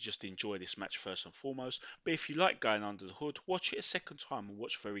everyone to just enjoy this match first and foremost. But if you like going under the hood, watch it a second time and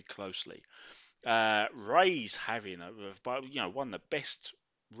watch very closely. Ray's having one of the best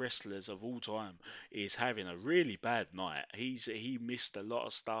wrestlers of all time is having a really bad night. He missed a lot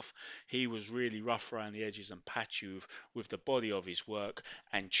of stuff. He was really rough around the edges and patchy with the body of his work.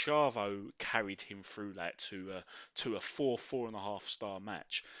 And Chavo carried him through that to a 4.5 star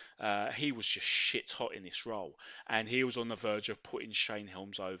match. He was just shit hot in this role, and he was on the verge of putting Shane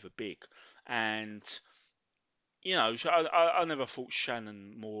Helms over big. And so I never thought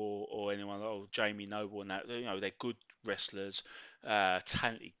Shannon Moore or anyone, or Jamie Noble and that, they're good wrestlers,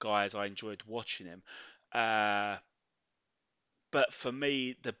 talented guys. I enjoyed watching them. But for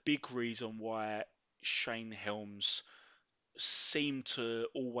me, the big reason why Shane Helms seemed to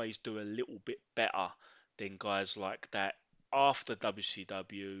always do a little bit better than guys like that after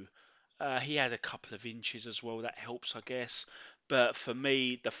WCW, he had a couple of inches as well. That helps, I guess. But for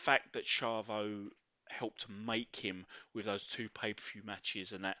me, the fact that Chavo helped make him with those two pay-per-view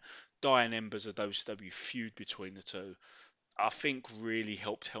matches and that dying embers of WCW feud between the two, I think really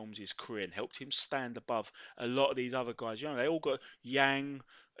helped Helms' career and helped him stand above a lot of these other guys. They all got Yang,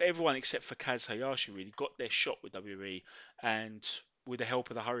 everyone except for Kaz Hayashi really got their shot with WWE, and with the help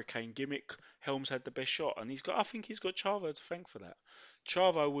of the Hurricane gimmick, Helms had the best shot, and I think he's got Chavo to thank for that.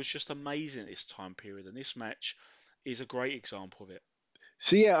 Chavo was just amazing at this time period, and this match is a great example of it.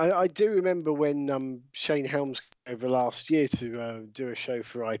 So yeah, I do remember when Shane Helms came over last year to do a show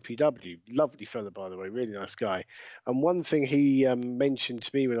for IPW. Lovely fella, by the way, really nice guy. And one thing he mentioned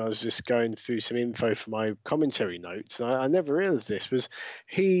to me when I was just going through some info for my commentary notes, and I never realised this, was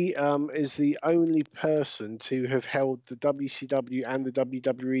he is the only person to have held the WCW and the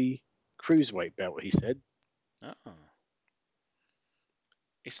WWE Cruiserweight belt, he said. Oh.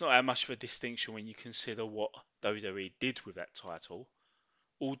 It's not that much of a distinction when you consider what WWE did with that title.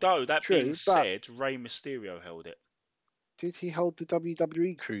 Although, that being said, Rey Mysterio held it. Did he hold the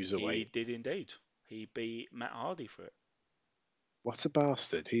WWE Cruiserweight? He did indeed. He beat Matt Hardy for it. What a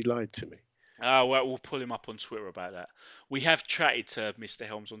bastard. He lied to me. Oh, well, we'll pull him up on Twitter about that. We have chatted to Mr.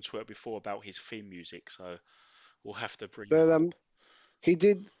 Helms on Twitter before about his theme music, so we'll have to bring him up. He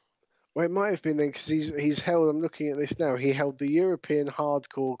did... Well, it might have been then because he's held. I'm looking at this now. He held the European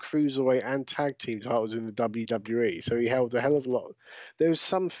Hardcore Cruiserweight and Tag Team titles in the WWE. So he held a hell of a lot. There was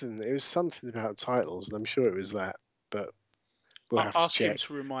something about titles, and I'm sure it was that. But we'll have to check. Ask him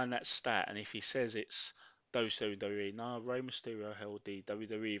to remind that stat, and if he says it's WWE, no, Rey Mysterio held the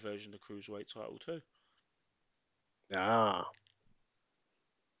WWE version of the Cruiserweight title too. Ah,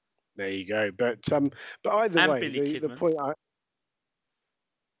 there you go. But either way, the point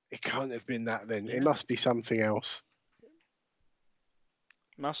it can't have been that then. Yeah. It must be something else.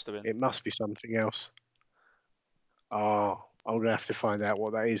 Must have been. It must be something else. Oh, I'm going to have to find out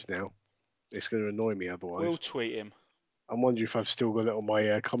what that is now. It's going to annoy me otherwise. We'll tweet him. I'm wondering if I've still got it on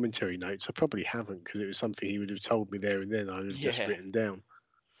my commentary notes. I probably haven't because it was something he would have told me there and then. I would have just written down.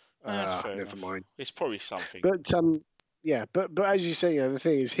 That's fair never enough. Mind. It's probably something. But yeah, but as you say, the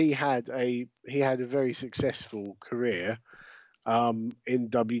thing is, he had a very successful career in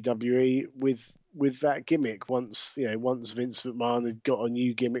WWE with that gimmick. Once Vince McMahon had got a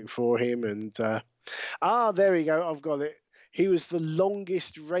new gimmick for him, and there we go. I've got it. He was the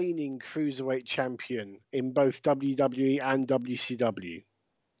longest reigning cruiserweight champion in both WWE and WCW.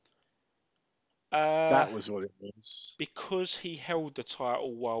 That was what it was. Because he held the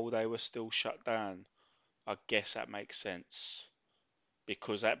title while they were still shut down. I guess that makes sense.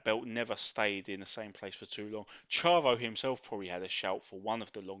 because that belt never stayed in the same place for too long. Chavo himself probably had a shout for one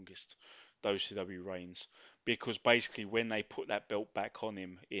of the longest WCW reigns, because basically when they put that belt back on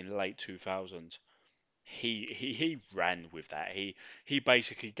him in late 2000, he ran with that. He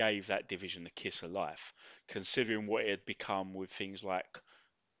basically gave that division the kiss of life, considering what it had become with things like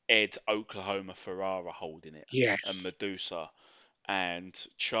Ed Oklahoma Ferrara holding it and Yes. Medusa. And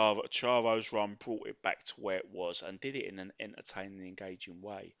Chavo's run brought it back to where it was and did it in an entertaining, engaging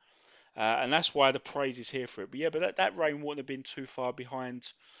way. And that's why the praise is here for it. But yeah, but that reign wouldn't have been too far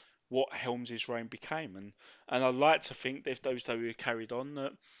behind what Helms' reign became. And I'd like to think that if those two had carried on,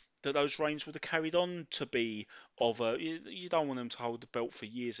 that those reigns would have carried on to be of a. You don't want them to hold the belt for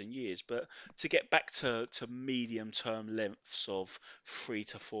years and years, but to get back to medium term lengths of 3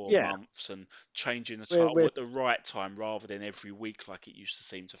 to 4 Yeah. months and changing the We're, title we're at the right time rather than every week like it used to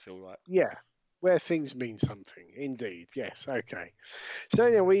seem to feel like. yeah, where things mean something. Indeed. Yes. Okay. So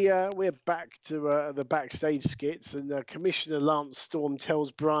yeah, we're back to the backstage skits, and Commissioner Lance Storm tells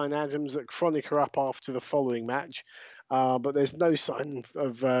Brian Adams that Chronic are up after the following match, but there's no sign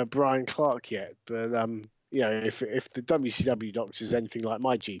of Brian Clark yet. But you know, if the WCW doctor is anything like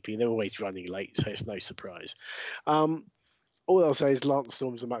my GP, they're always running late, so it's no surprise. All I'll say is Lance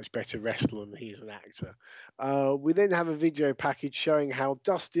Storm's a much better wrestler than he's an actor. We then have a video package showing how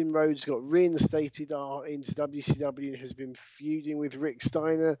Dustin Rhodes got reinstated into WCW and has been feuding with Rick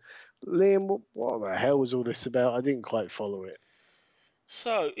Steiner. Liam, what the hell was all this about? I didn't quite follow it.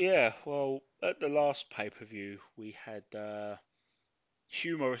 So yeah, well, at the last pay-per-view we had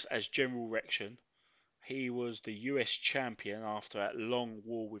Humorous as General Rection. He was the US champion after that long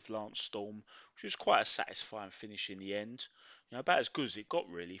war with Lance Storm, which was quite a satisfying finish in the end. You know, about as good as it got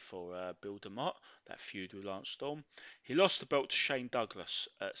really for Bill DeMott, that feud with Lance Storm. He lost the belt to Shane Douglas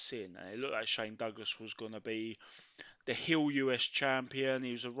at Sin, and it looked like Shane Douglas was going to be the heel US champion.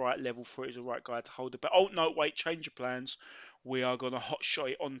 He was the right level for it. He was the right guy to hold the belt. Oh, no, wait, change of plans. We are going to hot shot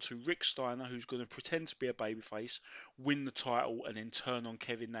it onto Rick Steiner, who's going to pretend to be a babyface, win the title, and then turn on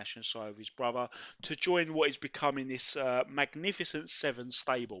Kevin Nash and side with his brother to join what is becoming this magnificent seven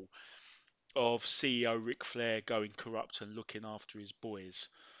stable of CEO Ric Flair going corrupt and looking after his boys,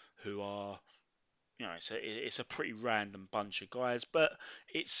 who are, you know, it's a pretty random bunch of guys, but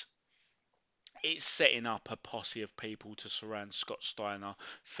it's setting up a posse of people to surround Scott Steiner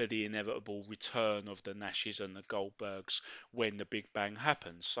for the inevitable return of the Nashes and the Goldbergs when the Big Bang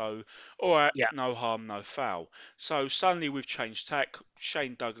happens. So, all right, Yeah. no harm, no foul. So suddenly we've changed tack.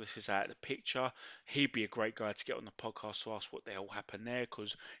 Shane Douglas is out of the picture. He'd be a great guy to get on the podcast to ask what the hell happened there,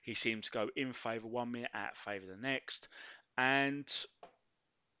 because he seems to go in favour 1 minute, out of favour the next. And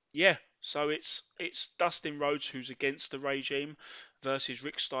yeah, so it's Dustin Rhodes who's against the regime versus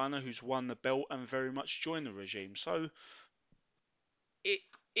Rick Steiner who's won the belt and very much joined the regime. So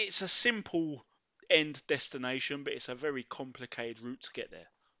it's a simple end destination, but it's a very complicated route to get there.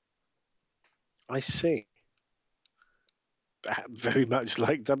 I see. Very much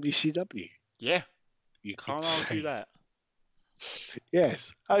like WCW. Yeah, You can't could argue say. that.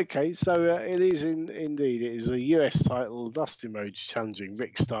 Yes. Okay. So it is indeed. It is a US title. Dustin Rhodes challenging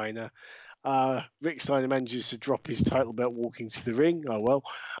Rick Steiner. Rick Steiner manages to drop his title belt walking to the ring. Oh well.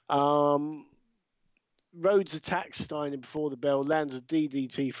 Rhodes attacks Steiner before the bell, lands a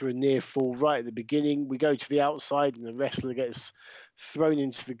DDT for a near fall right at the beginning. We go to the outside, and the wrestler gets thrown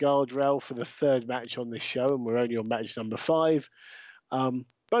into the guardrail for the third match on this show, and we're only on match number 5.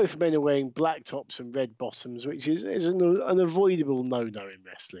 Both men are wearing black tops and red bottoms, which is an avoidable no-no in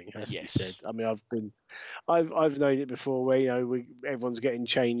wrestling, has to be said. I mean, I've known it before where, you know, everyone's getting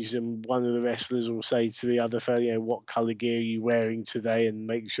changed and one of the wrestlers will say to the other fellow, you know, what colour gear are you wearing today, and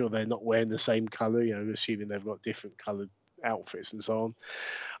make sure they're not wearing the same colour, you know, assuming they've got different coloured outfits and so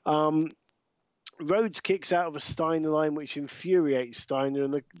on. Rhodes kicks out of a Steiner line, which infuriates Steiner,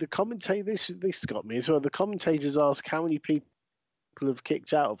 and the commentator, this got me as well, the commentators ask how many people have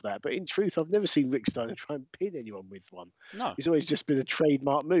kicked out of that, but in truth I've never seen Rick Steiner try and pin anyone with one. No, It's always just been a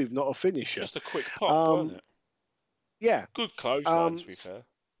trademark move, not a finisher. just a quick pop, wasn't it? Yeah. Good clothesline, to be fair.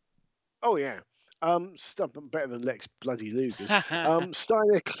 Oh yeah. Better than Lex bloody Luger's.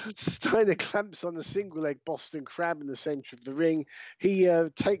 Steiner clamps on a single leg Boston Crab in the centre of the ring. He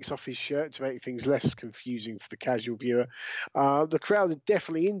takes off his shirt to make things less confusing for the casual viewer. The crowd are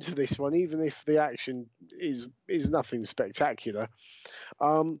definitely into this one, even if the action is nothing spectacular.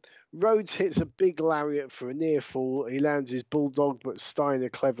 Rhodes hits a big lariat for a near fall. He lands his bulldog, but Steiner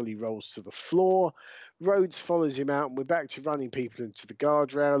cleverly rolls to the floor. Rhodes follows him out, and we're back to running people into the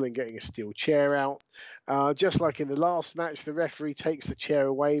guardrail and getting a steel chair out. Just like in the last match, the referee takes the chair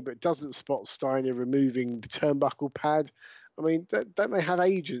away, but doesn't spot Steiner removing the turnbuckle pad. I mean, don't they have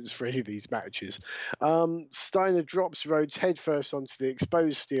agents for any of these matches? Steiner drops Rhodes headfirst onto the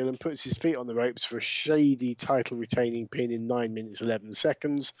exposed steel and puts his feet on the ropes for a shady title-retaining pin in 9 minutes 11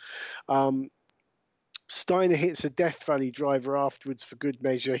 seconds. Steiner hits a Death Valley driver afterwards for good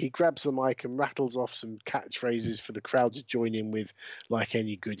measure. He grabs the mic and rattles off some catchphrases for the crowd to join in with, like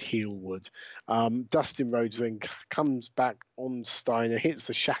any good heel would. Dustin Rhodes then comes back on Steiner, hits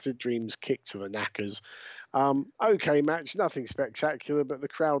the Shattered Dreams kick to the knackers. Okay match, nothing spectacular, but the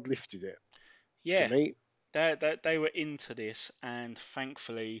crowd lifted it. Yeah, to me. they were into this, and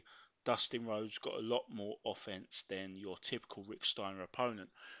thankfully Dustin Rhodes got a lot more offense than your typical Rick Steiner opponent.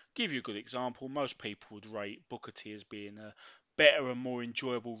 Give you a good example, most people would rate Booker T as being a better and more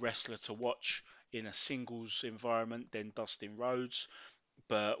enjoyable wrestler to watch in a singles environment than Dustin Rhodes.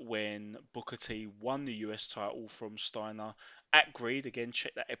 But when Booker T won the US title from Steiner at Greed, again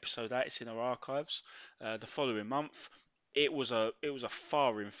check that episode out, it's in our archives. The following month, it was a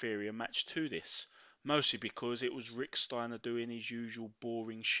far inferior match to this, mostly because it was Rick Steiner doing his usual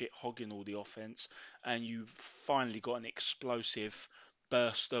boring shit, hogging all the offense, and you finally got an explosive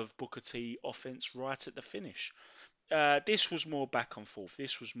burst of Booker T offense right at the finish. This was more back and forth.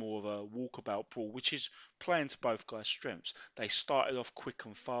 This was more of a walkabout brawl, which is playing to both guys' strengths. They started off quick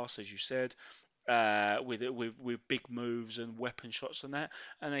and fast, as you said, with big moves and weapon shots and that,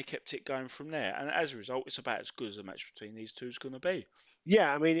 and they kept it going from there. And as a result, it's about as good as a match between these two is going to be.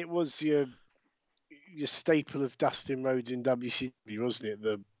 Yeah, I mean, it was your staple of Dustin Rhodes in WCW, wasn't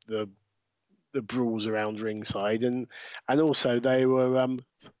it? The brawls around ringside, and also they were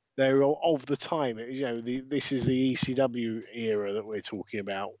of the time. This is the ECW era that we're talking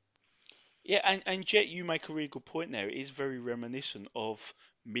about. Yeah, and Jet, you make a really good point there. It is very reminiscent of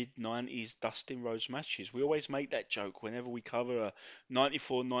mid-90s Dustin Rhodes matches. We always make that joke whenever we cover a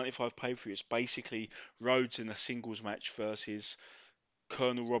 94, 95 pay-per-view. It's basically Rhodes in a singles match versus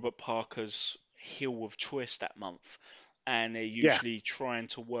Colonel Robert Parker's heel of choice that month. And they're usually trying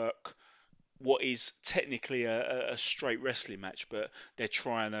to work what is technically a straight wrestling match, but they're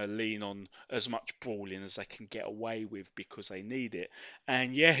trying to lean on as much brawling as they can get away with because they need it.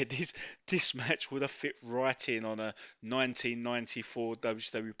 And yeah, this match would have fit right in on a 1994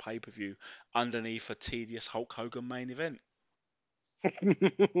 WCW pay-per-view underneath a tedious Hulk Hogan main event.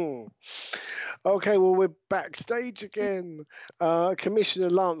 Okay, well, we're backstage again.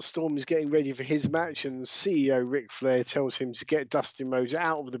 Commissioner Lance Storm is getting ready for his match, and CEO Ric Flair tells him to get Dustin Rhodes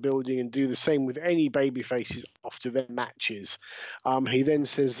out of the building and do the same with any babyfaces after their matches. He then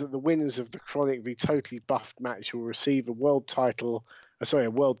says that the winners of the Chronic v Totally Buffed match will receive a world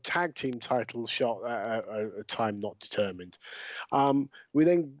tag team title shot at a time not determined. We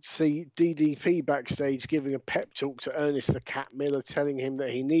then see DDP backstage giving a pep talk to Ernest the Cat Miller, telling him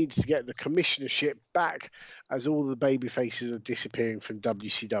that he needs to get the commissionership back as all the baby faces are disappearing from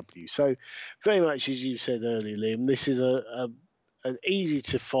WCW. So, very much as you said earlier, Liam, this is an easy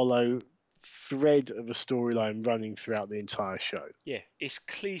to follow thread of a storyline running throughout the entire show. Yeah, it's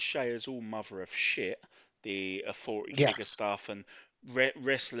cliche as all mother of shit, the authority figure stuff and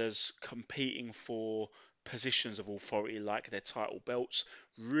wrestlers competing for positions of authority like their title belts,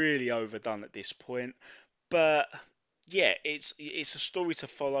 really overdone at this point. But yeah, it's a story to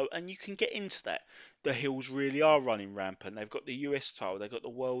follow, and you can get into that. The Hills really are running rampant. They've got the US title, they've got the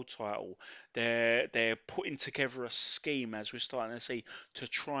world title. They're putting together a scheme, as we're starting to see, to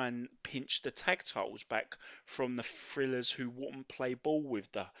try and pinch the tag titles back from the Thrillers who wouldn't play ball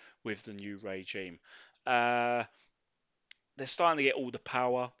with the new regime. They're starting to get all the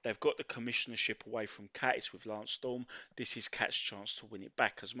power. They've got the commissionership away from Cat. It's with Lance Storm. This is Cat's chance to win it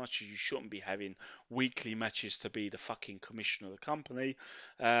back. As much as you shouldn't be having weekly matches to be the fucking commissioner of the company.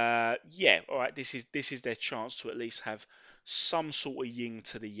 Yeah, all right. This is their chance to at least have some sort of yin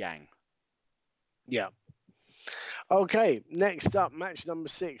to the yang. Yeah. Okay, next up, match number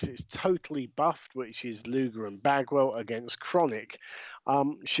 6. It's Totally Buffed, which is Luger and Bagwell against Chronic.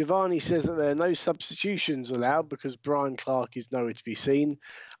 Shivani says that there are no substitutions allowed because Brian Clark is nowhere to be seen,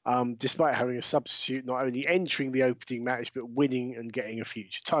 despite having a substitute not only entering the opening match but winning and getting a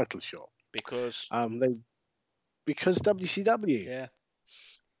future title shot. Because WCW. Yeah.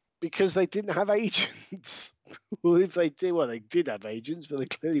 Because they didn't have agents. Well, if they did, they did have agents, but they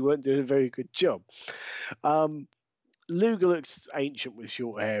clearly weren't doing a very good job. Luger looks ancient with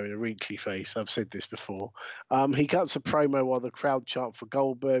short hair and a wrinkly face. I've said this before. He cuts a promo while the crowd chant for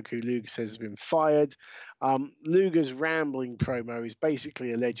Goldberg, who Luger says has been fired. Luger's rambling promo is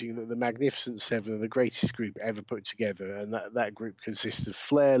basically alleging that the Magnificent Seven are the greatest group ever put together, and that group consists of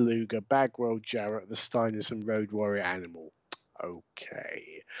Flair, Luger, Bagwell, Jarrett, the Steiners, and Road Warrior Animal.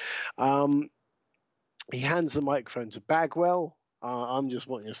 Okay. He hands the microphone to Bagwell. I'm just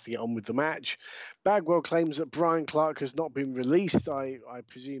wanting us to get on with the match. Bagwell claims that Brian Clark has not been released. I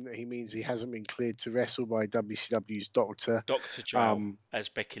presume that he means he hasn't been cleared to wrestle by WCW's doctor. Dr. Joe, as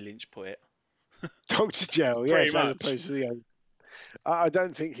Becky Lynch put it. Dr. Joe, Pretty yes, much. as opposed to I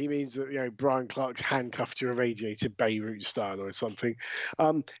don't think he means that Brian Clark's handcuffed to a radiator Beirut style or something.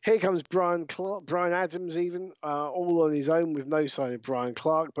 Here comes Brian Adams, even all on his own with no sign of Brian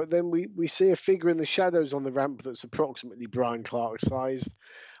Clark. But then we see a figure in the shadows on the ramp that's approximately Brian Clark sized.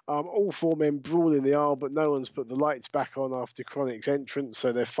 All four men brawl in the aisle, but no one's put the lights back on after Chronic's entrance,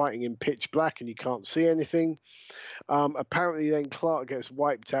 so they're fighting in pitch black and you can't see anything. Apparently, then Clark gets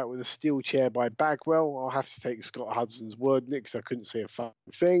wiped out with a steel chair by Bagwell. I'll have to take Scott Hudson's word, Nick, because I couldn't see a fucking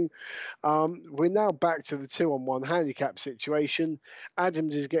thing. We're now back to the 2-on-1 handicap situation.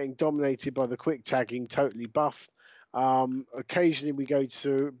 Adams is getting dominated by the quick tagging, totally buffed. Occasionally, we go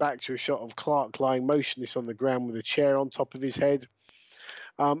back to a shot of Clark lying motionless on the ground with a chair on top of his head.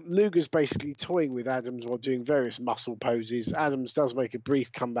 Luger's basically toying with Adams while doing various muscle poses. Adams does make a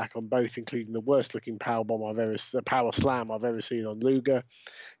brief comeback on both, including the worst-looking power slam I've ever seen on Luger.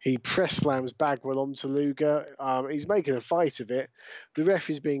 He press slams Bagwell onto Luger. He's making a fight of it. The ref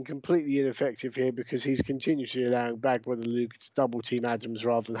is being completely ineffective here because he's continuously allowing Bagwell and Luger to double team Adams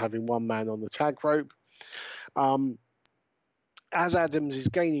rather than having one man on the tag rope. As Adams is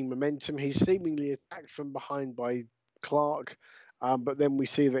gaining momentum, he's seemingly attacked from behind by Clark. But then we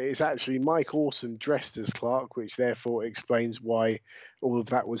see that it's actually Mike Awesome dressed as Clark, which therefore explains why all of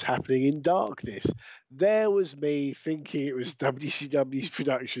that was happening in darkness. There was me thinking it was WCW's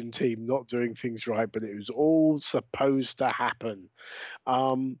production team not doing things right, but it was all supposed to happen.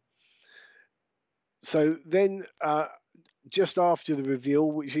 So then, just after the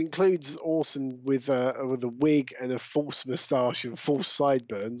reveal, which includes Awesome with a wig and a false moustache and false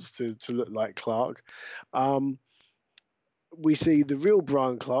sideburns to look like Clark, we see the real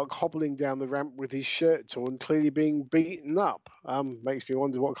Brian Clark hobbling down the ramp with his shirt torn, clearly being beaten up. Makes me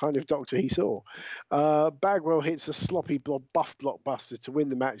wonder what kind of doctor he saw. Bagwell hits a sloppy buff blockbuster to win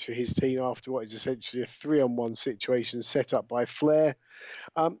the match for his team after what is essentially a 3-on-1 situation set up by Flair.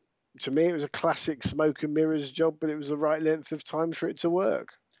 To me, it was a classic smoke and mirrors job, but it was the right length of time for it to work.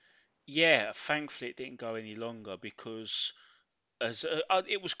 Yeah, thankfully it didn't go any longer because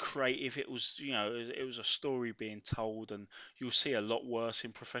it was creative. It was it was a story being told, and you'll see a lot worse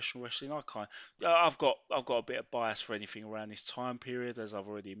in professional wrestling. I've got a bit of bias for anything around this time period, as I've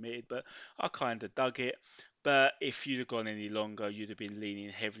already admitted, but I kind of dug it. But if you'd have gone any longer, you'd have been leaning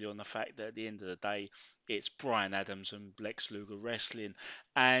heavily on the fact that at the end of the day, it's Brian Adams and Lex Luger wrestling,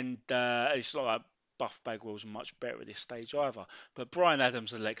 and it's not like Buff Bagwell's much better at this stage either. But Brian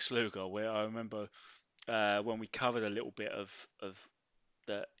Adams and Lex Luger, where I remember when we covered a little bit of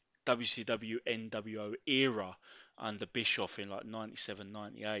the WCW NWO era under Bischoff in like 97,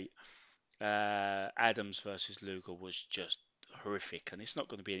 98, Adams versus Luger was just horrific, and it's not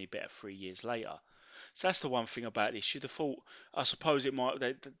going to be any better 3 years later. So that's the one thing about this. You'd have thought, I suppose it might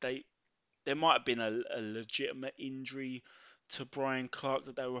there might have been a legitimate injury to Brian Clark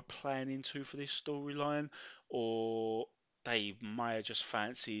that they were playing into for this storyline, or they may have just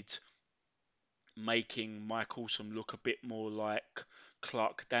fancied making Mike Awesome look a bit more like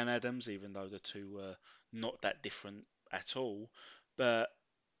Clark than Adams, even though the two were not that different at all. But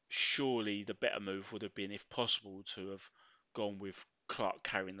surely the better move would have been, if possible, to have gone with Clark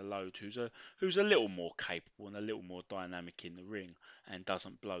carrying the load, who's a little more capable and a little more dynamic in the ring and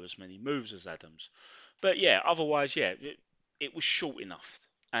doesn't blow as many moves as Adams. But yeah, otherwise, yeah, it was short enough.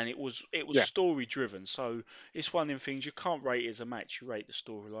 And it was story driven, so it's one of them things you can't rate it as a match. You rate the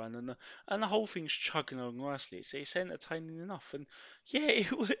storyline, and the whole thing's chugging along nicely. It's entertaining enough, and yeah,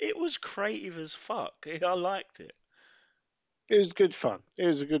 it was creative as fuck. I liked it. It was good fun. It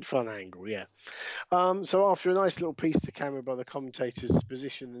was a good fun angle, yeah. So after a nice little piece to camera by the commentators to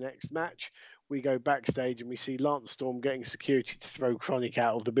position the next match, we go backstage and we see Lance Storm getting security to throw Chronic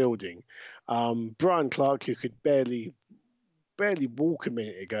out of the building. Brian Clark, who could barely walk a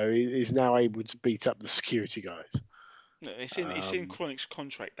minute ago, is now able to beat up the security guys. No, it's in Chronic's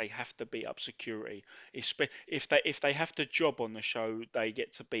contract. They have to beat up security. If they have to job on the show, they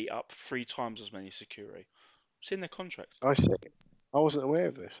get to beat up 3 times as many security. It's in their contract. I see. I wasn't aware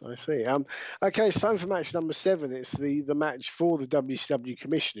of this. I see. Okay, it's time for match number 7. It's the match for the WCW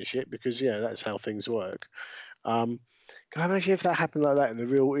commissionership because that's how things work. Can I imagine if that happened like that in the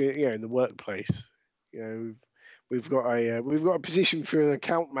real, in the workplace? We've got a position for an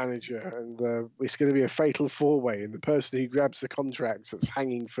account manager, and it's going to be a fatal 4-way, and the person who grabs the contracts that's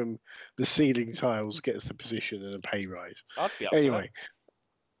hanging from the ceiling tiles gets the position and a pay rise. I'd be up anyway.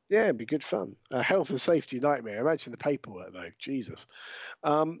 Yeah, it'd be good fun. A health and safety nightmare. Imagine the paperwork, though. Jesus.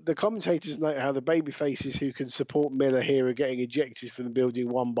 The commentators note how the baby faces who can support Miller here are getting ejected from the building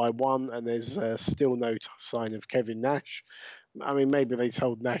one by one, and there's still no sign of Kevin Nash. I mean, maybe they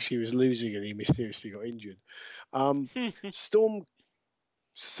told Nash he was losing and he mysteriously got injured. Storm.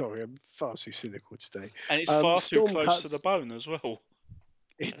 Sorry, I'm far too cynical today. And it's far too Storm close to the cuts. bone as well.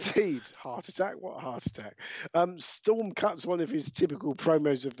 Indeed, heart attack. What a heart attack! Storm cuts one of his typical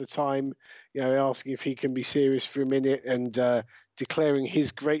promos of the time, asking if he can be serious for a minute and declaring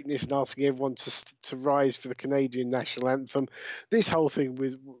his greatness and asking everyone to rise for the Canadian national anthem. This whole thing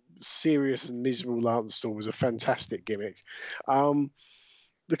with serious and miserable Lance Storm was a fantastic gimmick.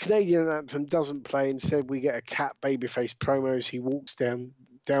 The Canadian anthem doesn't play. Instead, we get a Cat babyface promo as he walks down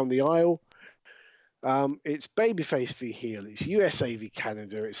the aisle. It's babyface v heel. It's USA v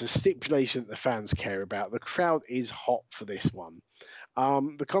Canada. It's a stipulation that the fans care about. The crowd is hot for this one.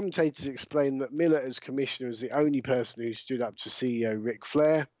 The commentators explain that Miller, as commissioner, is the only person who stood up to CEO Ric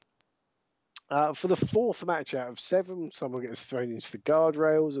Flair. For the fourth match out of 7, someone gets thrown into the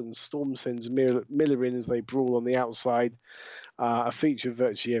guardrails, and Storm sends Miller in as they brawl on the outside. A feature of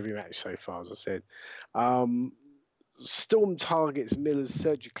virtually every match so far, as I said. Storm targets Miller's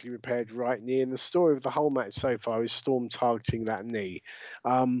surgically repaired right knee, and the story of the whole match so far is Storm targeting that knee.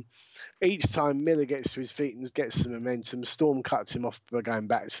 Each time Miller gets to his feet and gets some momentum, Storm cuts him off by going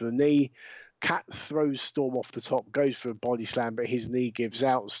back to the knee. Cat throws Storm off the top, goes for a body slam, but his knee gives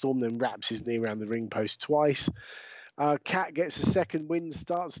out. Storm then wraps his knee around the ring post twice. Cat gets a second win,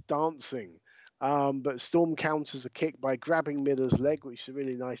 starts dancing. But Storm counters a kick by grabbing Miller's leg, which is a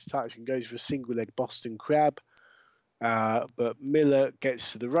really nice touch, and goes for a single leg Boston Crab. But Miller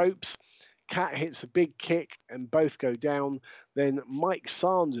gets to the ropes. Cat hits a big kick and both go down. Then Mike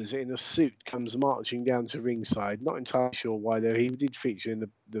Sanders in a suit comes marching down to ringside. Not entirely sure why, though. He did feature in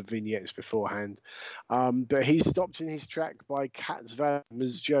the vignettes beforehand. But he's stopped in his track by Cat's valet,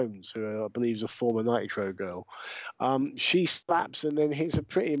 Ms. Jones, who I believe is a former Nitro girl. She slaps and then hits a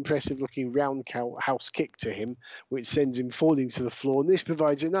pretty impressive-looking roundhouse kick to him, which sends him falling to the floor. And this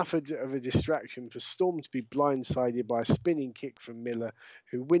provides enough of a distraction for Storm to be blindsided by a spinning kick from Miller,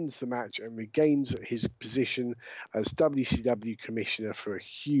 who wins the match and regains his position as WCW commissioner for a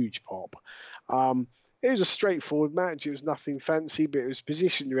huge pop. It was a straightforward match. It was nothing fancy, but it was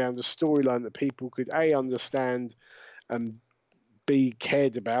positioned around a storyline that people could A, understand and B,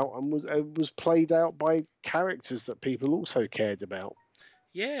 cared about, and was played out by characters that people also cared about.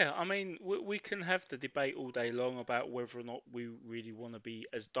 Yeah, I mean, we can have the debate all day long about whether or not we really want to be,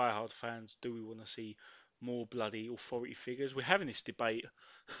 as diehard fans, do we want to see more bloody authority figures? We're having this debate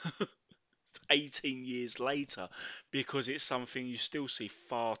 18 years later because it's something you still see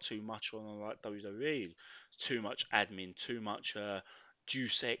far too much on like WWE. Too much admin, too much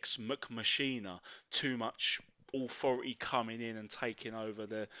Deus Ex Machina, too much authority coming in and taking over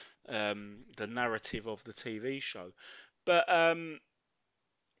the narrative of the TV show. But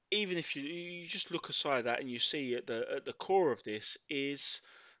even if you just look aside that and you see at the core of this is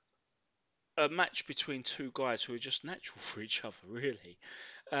a match between two guys who are just natural for each other, really.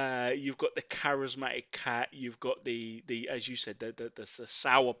 You've got the charismatic Cat, you've got the as you said, the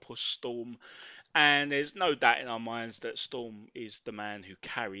sourpuss Storm, and there's no doubt in our minds that Storm is the man who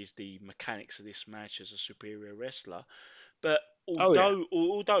carries the mechanics of this match as a superior wrestler. But although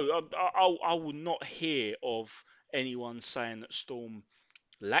I will not hear of anyone saying that Storm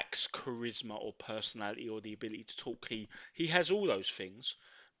lacks charisma or personality or the ability to talk. He has all those things,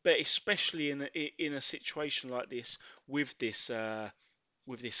 but especially in a situation like this with this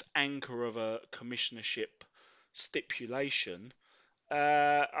anchor of a commissionership stipulation,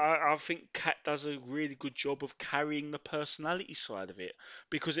 I think Cat does a really good job of carrying the personality side of it,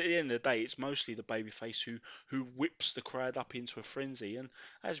 because at the end of the day, it's mostly the babyface who whips the crowd up into a frenzy, and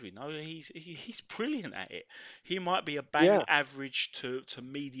as we know, he's brilliant at it. He might be a bang average to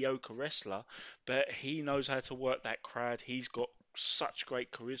mediocre wrestler, but he knows how to work that crowd. He's got such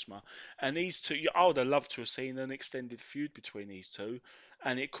great charisma, and these two, I would have loved to have seen an extended feud between these two,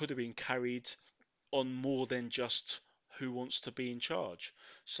 and it could have been carried on more than just who wants to be in charge.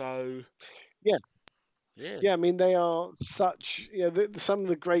 So yeah. I mean, they are such. Some of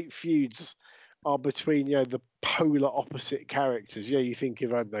the great feuds are between the polar opposite characters. You think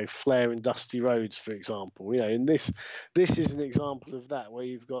of, I don't know, Flair and Dusty Rhodes, for example. And this is an example of that, where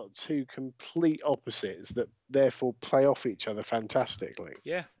you've got two complete opposites that therefore play off each other fantastically.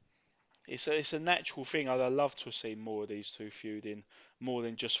 Yeah. It's a natural thing. I'd love to have seen more of these two feuding, more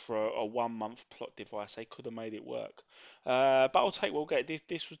than just for a 1 month plot device. They could have made it work. But I'll take what we'll get.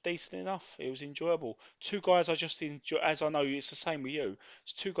 This was decent enough. It was enjoyable. Two guys I just enjoy, as I know it's the same with you.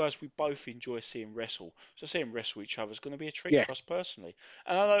 It's two guys we both enjoy seeing wrestle. So seeing wrestle each other is going to be a treat for us Yes, personally.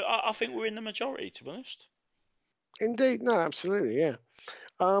 And I think we're in the majority, to be honest. indeed. No, absolutely. Yeah.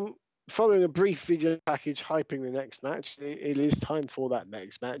 Um, Following a brief video package hyping the next match, it is time for that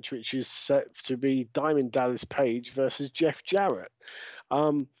next match, which is set to be Diamond Dallas Page versus Jeff Jarrett.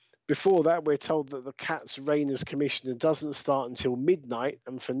 Um, Before that, we're told that the Cat's reign as commissioner doesn't start until midnight,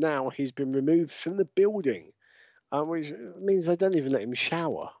 and for now, he's been removed from the building, which means they don't even let him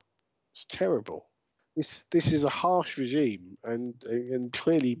shower. It's terrible. This is a harsh regime, and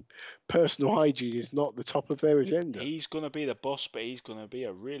clearly, personal hygiene is not the top of their agenda. He's going to be the boss, but he's going to be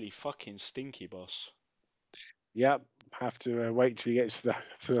a really fucking stinky boss. Yep, have to wait till he gets to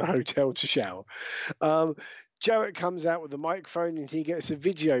the hotel to shower. Jarrett comes out with a microphone and he gets a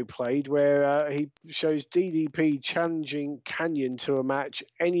video played where he shows DDP challenging Canyon to a match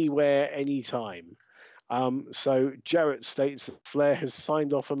anywhere, anytime. So Jarrett states that Flair has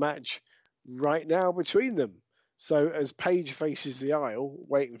signed off a match right now between them. So as Page faces the aisle,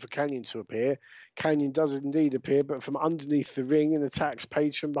 waiting for Canyon to appear, Canyon does indeed appear, but from underneath the ring and attacks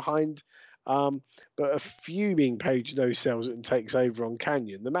Page from behind. But a fuming Page no sells it and takes over on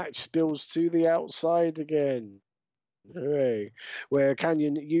Canyon. The match spills to the outside again. Hooray. Where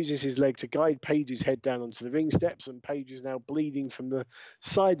Canyon uses his leg to guide Page's head down onto the ring steps, and Page is now bleeding from the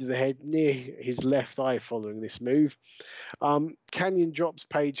side of the head near his left eye following this move. Canyon drops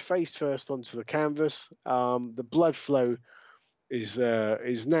Page face first onto the canvas. The blood flow is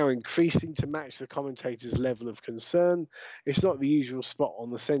now increasing to match the commentator's level of concern. It's not the usual spot on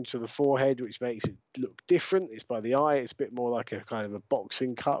the center of the forehead, which makes it look different. It's by the eye. It's a bit more like a kind of a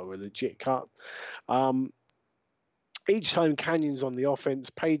boxing cut or a legit cut. Each time Canyon's on the offense,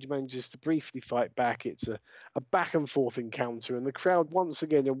 Page manages to briefly fight back. It's a back and forth encounter, and the crowd once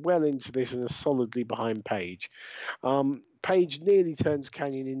again are well into this and are solidly behind Page. Page nearly turns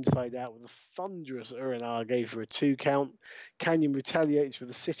Canyon inside out with a thunderous Uranage for a 2 count. Canyon retaliates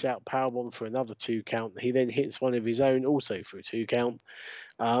with a sit-out powerbomb for another 2 count. He then hits one of his own also for a 2 count.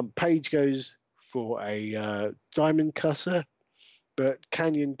 Page goes for a diamond cutter, but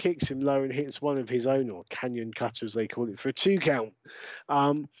Canyon kicks him low and hits one of his own, or Canyon cutter as they call it, for a 2 count.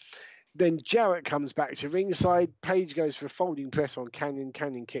 Then Jarrett comes back to ringside. Page goes for a folding press on Canyon.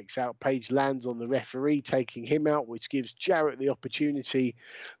 Canyon kicks out. Page lands on the referee, taking him out, which gives Jarrett the opportunity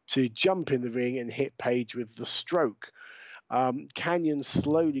to jump in the ring and hit Page with the stroke. Canyon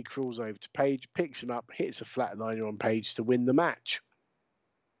slowly crawls over to Page, picks him up, hits a flatliner on Page to win the match.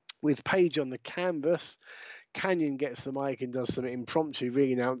 With Page on the canvas, Canyon gets the mic and does some impromptu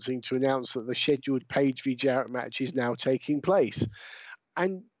ring announcing to announce that the scheduled Page v Jarrett match is now taking place.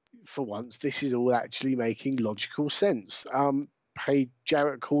 And for once, this is all actually making logical sense.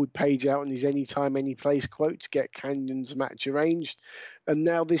 Jarrett called Page out on his anytime, anyplace quote to get Canyon's match arranged, and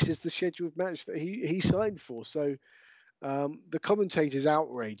now this is the scheduled match that he signed for. So the commentator's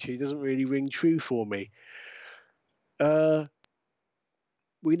outrage here doesn't really ring true for me.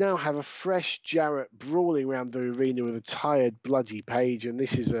 We now have a fresh Jarrett brawling around the arena with a tired, bloody Page, and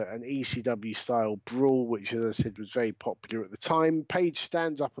this is an ECW-style brawl, which, as I said, was very popular at the time. Page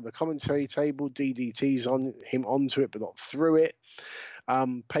stands up on the commentary table, DDTs on him onto it, but not through it.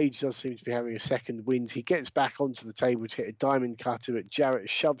 Page does seem to be having a second wind. He gets back onto the table to hit a diamond cutter, but Jarrett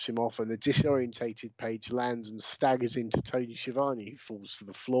shoves him off, and the disorientated Page lands and staggers into Tony Schiavone, who falls to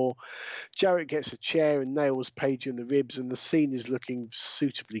the floor. Jarrett gets a chair and nails Page in the ribs, and the scene is looking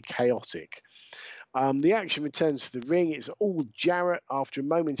suitably chaotic. The action returns to the ring. It's all Jarrett. After a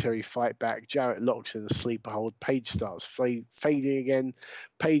momentary fight back, Jarrett locks in a sleeper hold. Page starts fading again.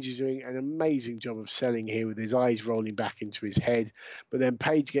 Page is doing an amazing job of selling here with his eyes rolling back into his head. But then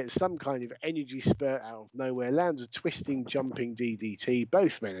Page gets some kind of energy spurt out of nowhere, lands a twisting, jumping DDT.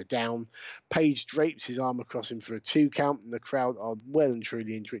 Both men are down. Page drapes his arm across him for a 2 count, and the crowd are well and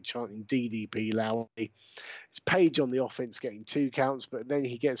truly into it, chanting DDP loudly. It's Page on the offense getting 2 counts, but then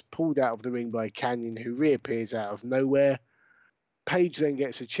he gets pulled out of the ring by Canyon, who reappears out of nowhere. Page then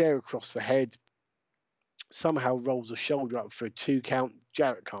gets a chair across the head, somehow rolls a shoulder up for a 2 count.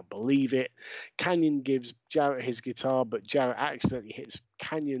 Jarrett can't believe it. Canyon gives Jarrett his guitar, but Jarrett accidentally hits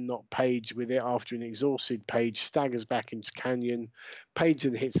Canyon, not Page, with it after an exhausted Page staggers back into Canyon. Page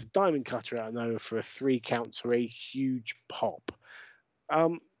then hits a diamond cutter out of nowhere for a 3 count to a huge pop.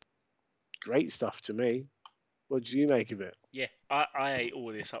 Great stuff to me. What do you make of it? Yeah, I ate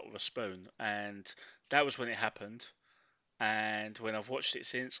all this up with a spoon, and that was when it happened. And when I've watched it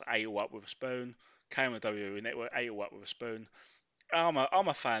since, I ate it all up with a spoon. Came with WWE Network, ate it all up with a spoon. I'm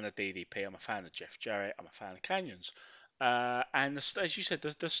a fan of DDP. I'm a fan of Jeff Jarrett. I'm a fan of Canyons. And as you said,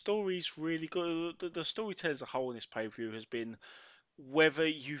 the story's really good. The storytelling as a whole in this pay-per-view has been, whether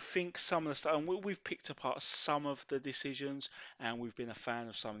you think some of the stuff, and we've picked apart some of the decisions, and we've been a fan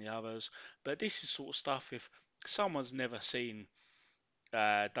of some of the others, but this is sort of stuff, if someone's never seen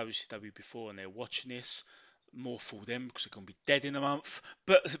WCW before and they're watching this, more for them because they're gonna be dead in a month.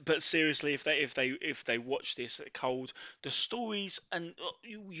 But seriously, if they watch this at cold, the stories, and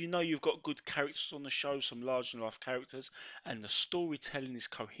you know you've got good characters on the show, some large and life characters, and the storytelling is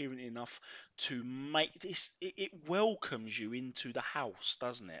coherent enough to make this. It welcomes you into the house,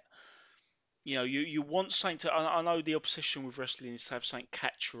 doesn't it? You know, you want something to. I know the obsession with wrestling is to have something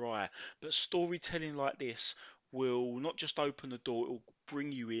catch your eye, but storytelling like this will not just open the door, it will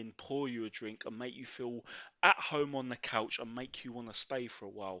bring you in, pour you a drink, and make you feel at home on the couch and make you want to stay for a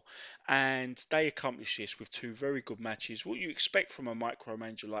while. And they accomplish this with two very good matches. What you expect from a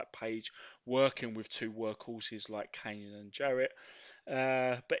micromanager like Page, working with two workhorses like Kane and Jarrett.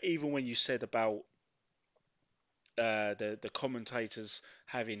 But even when you said about the commentators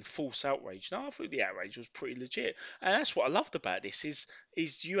having false outrage. No, I thought the outrage was pretty legit, and that's what I loved about this.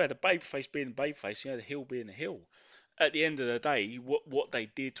 Is you had a babyface being a babyface, you had a heel being a heel. At the end of the day, what they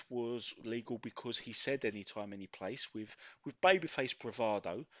did was legal because he said anytime, any place with babyface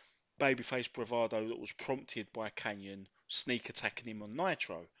bravado that was prompted by Canyon sneak attacking him on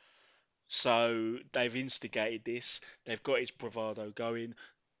Nitro. So they've instigated this. They've got his bravado going.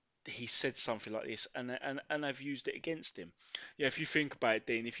 He said something like this, and I've used it against him. Yeah, if you think about it,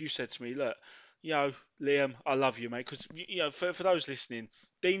 Dean, if you said to me, look, Liam, I love you, mate, because for those listening,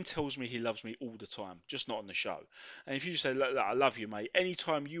 Dean tells me he loves me all the time, just not on the show. And if you say, look, I love you, mate,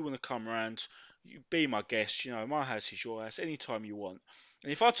 anytime you want to come around, you be my guest. My house is your house, anytime you want.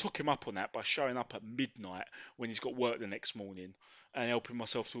 And if I took him up on that by showing up at midnight when he's got work the next morning and helping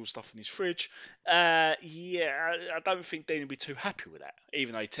myself to all stuff in his fridge, yeah, I don't think Dean would be too happy with that,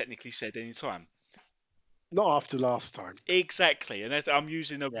 even though he technically said any time. Not after last time. Exactly, and I'm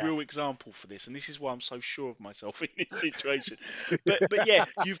using a Yeah. real example for this, and this is why I'm so sure of myself in this situation. but yeah,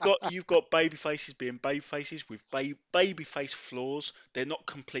 you've got baby faces being baby faces with baby face flaws. They're not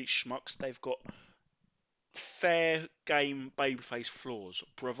complete schmucks. They've got fair game babyface flaws,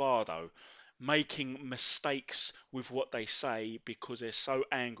 bravado, making mistakes with what they say because they're so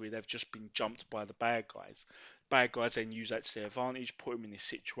angry they've just been jumped by the bad guys. Bad guys then use that to their advantage, put them in this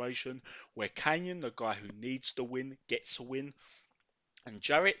situation where Canyon, the guy who needs the win, gets a win. And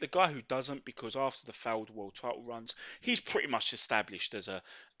Jarrett, the guy who doesn't, because after the failed world title runs, he's pretty much established as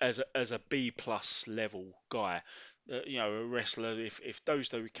a B plus level guy. A wrestler. If those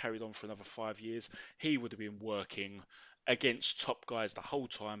two carried on for another 5 years, he would have been working against top guys the whole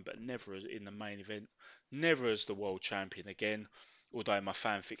time, but never in the main event, never as the world champion again. Although in my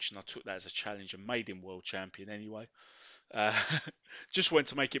fan fiction, I took that as a challenge and made him world champion anyway. Uh, just went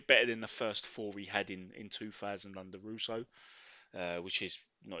to make it better than the first four he had in 2000 under Russo. Which is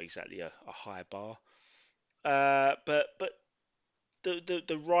not exactly a high bar. But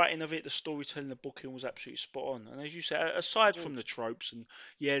the writing of it, the storytelling, the booking was absolutely spot on. And as you said, aside from the tropes, and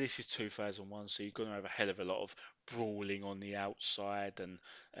yeah, this is 2001, so you're going to have a hell of a lot of brawling on the outside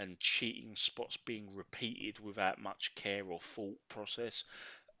and cheating spots being repeated without much care or thought process.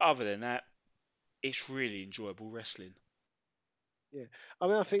 Other than that, it's really enjoyable wrestling. Yeah, I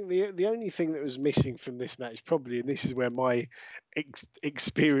mean, I think the only thing that was missing from this match, probably, and this is where my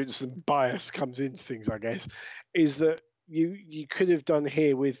experience and bias comes into things, I guess, is that you could have done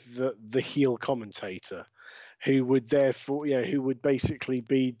here with the heel commentator, who would therefore, who would basically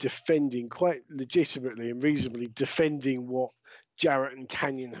be defending quite legitimately and reasonably defending what Jarrett and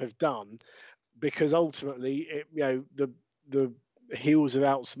Canyon have done, because ultimately, the heels have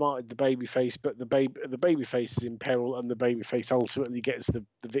outsmarted the babyface, but the babyface is in peril, and the babyface ultimately gets the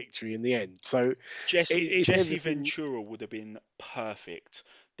victory in the end. So Jesse Ventura would have been perfect.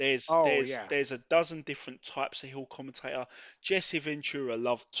 There's a dozen different types of heel commentator. Jesse Ventura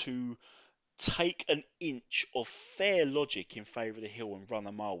loved to take an inch of fair logic in favour of the heel and run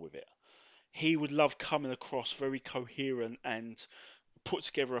a mile with it. He would love coming across very coherent and put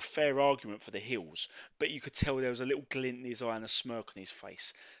together a fair argument for the heels, but you could tell there was a little glint in his eye and a smirk on his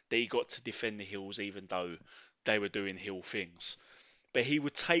face that he got to defend the heels even though they were doing heel things. But he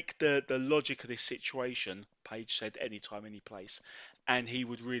would take the logic of this situation, Page said, anytime, any place, and he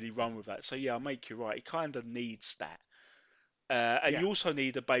would really run with that. So yeah, I'll make you right. He kind of needs that. You also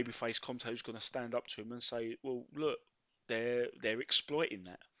need a babyface commentator who's going to stand up to him and say, well, look, they're exploiting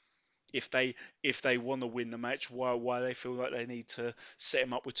that. if they want to win the match, why they feel like they need to set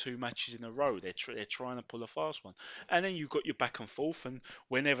him up with 2 matches in a row. They're trying to pull a fast one, and then you've got your back and forth, and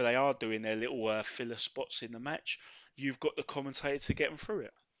whenever they are doing their little filler spots in the match, you've got the commentator to get them through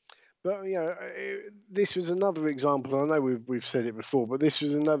it. But this was another example. I know we've said it before, but this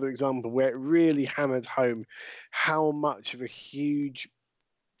was another example where it really hammered home how much of a huge,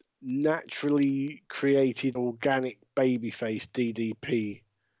 naturally created, organic babyface DDP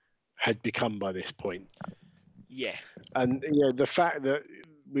had become by this point. Yeah. And the fact that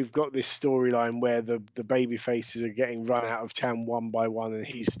we've got this storyline where the baby faces are getting run out of town one by one and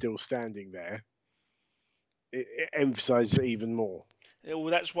he's still standing there, it emphasizes it even more.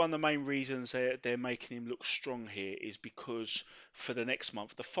 Well, that's one of the main reasons they're making him look strong here, is because for the next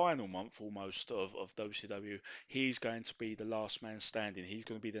month, the final month almost of WCW, he's going to be the last man standing. He's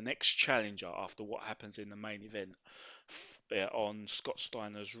going to be the next challenger after what happens in the main event on Scott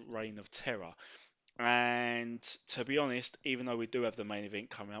Steiner's Reign of Terror. And to be honest, even though we do have the main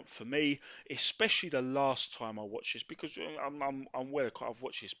event coming up, for me, especially the last time I watched this, because I'm aware I've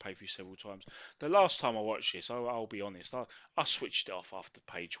watched this pay-per-view several times. The last time I watched this, I'll be honest, I switched it off after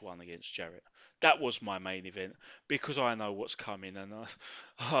page 1 against Jarrett. That was my main event, because I know what's coming, and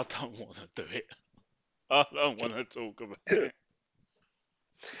I don't want to do it. I don't want to talk about it.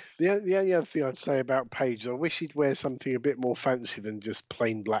 The only other thing I'd say about Page, I wish he'd wear something a bit more fancy than just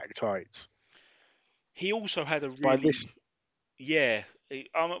plain black tights. He also had a really... Yeah.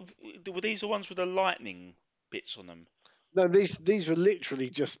 Were these the ones with the lightning bits on them? No, these were literally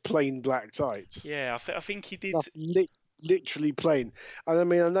just plain black tights. Yeah, I think he did... Literally plain. And I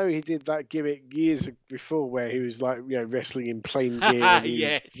mean, I know he did that gimmick years before where he was like, wrestling in plain gear and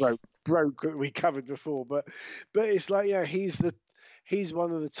he was broke, we covered before. But it's like, he's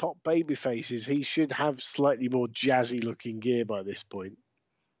one of the top baby faces. He should have slightly more jazzy looking gear by this point.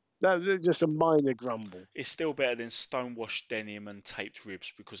 That's just a minor grumble. It's still better than stonewashed denim and taped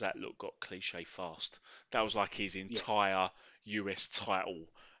ribs, because that look got cliche fast. That was like his entire US title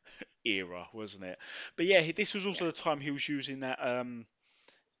era, wasn't it? But yeah, this was also the time he was using that. I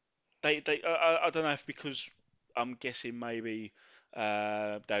don't know if because I'm guessing maybe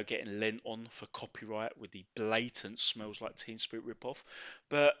they were getting lent on for copyright with the blatant Smells Like Teen Spirit ripoff,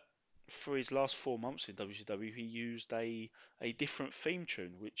 but for his last 4 months in WCW, he used a different theme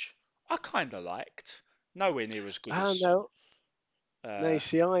tune, which I kind of liked. Nowhere near as good as... No,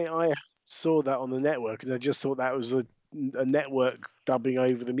 see, I saw that on the network, and I just thought that was a network dubbing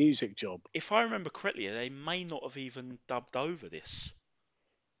over the music job. If I remember correctly, they may not have even dubbed over this.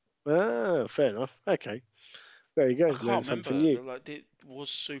 Ah, fair enough. Okay. There you go. I can't remember. New. Like, it was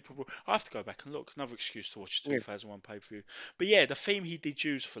Super Bowl. I have to go back and look. Another excuse to watch the 2001 pay-per-view. But yeah, the theme he did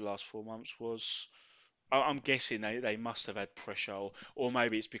use for the last 4 months was... I'm guessing they must have had pressure, or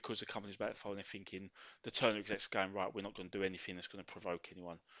maybe it's because the company's back to phone, they're thinking, the Turner execs going, right, we're not going to do anything that's going to provoke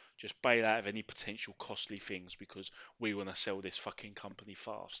anyone. Just bail out of any potential costly things because we want to sell this fucking company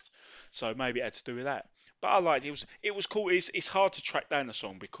fast. So maybe it had to do with that. But I liked it. It was cool. It's hard to track down the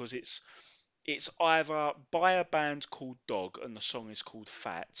song because it's either by a band called Dog and the song is called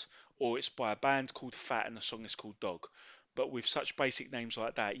Fat, or it's by a band called Fat and the song is called Dog. But with such basic names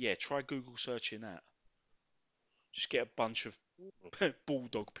like that, yeah, try Google searching that. Just get a bunch of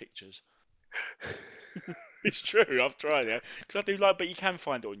bulldog pictures. It's true, I've tried it. Because I do like, but you can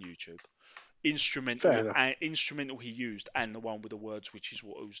find it on YouTube. Instrumental he used, and the one with the words, which is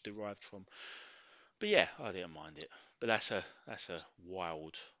what it was derived from. But yeah, I didn't mind it. But that's a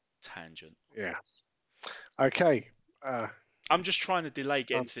wild tangent. Yeah. Okay. I'm just trying to delay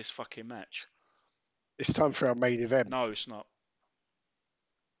getting to this fucking match. It's time for our main event. No, it's not.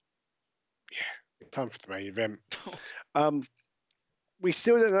 Yeah, time for the main event. We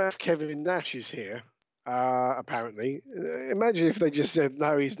still don't know if Kevin Nash is here, apparently. Imagine if they just said,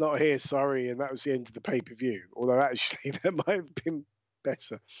 no, he's not here, sorry, and that was the end of the pay-per-view. Although actually that might have been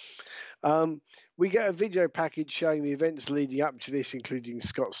better. We get a video package showing the events leading up to this, including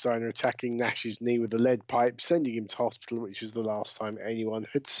Scott Steiner attacking Nash's knee with a lead pipe, sending him to hospital, which was the last time anyone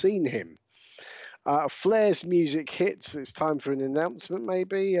had seen him. Flair's music hits. It's time for an announcement,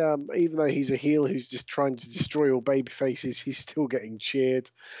 maybe. Even though he's a heel who's just trying to destroy all baby faces, he's still getting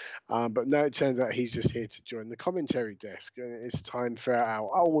cheered. But no, it turns out he's just here to join the commentary desk. And it's time for our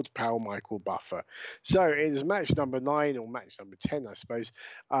old pal, Michael Buffer. So it is match number 9, or match number 10, I suppose.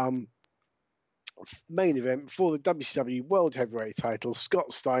 Main event for the WCW World Heavyweight title.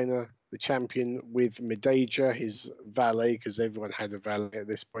 Scott Steiner, the champion, with Midajah, his valet, because everyone had a valet at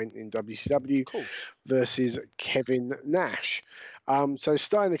this point in WCW, versus Kevin Nash. So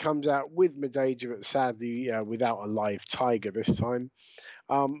Steiner comes out with Midajah, but sadly without a live tiger this time.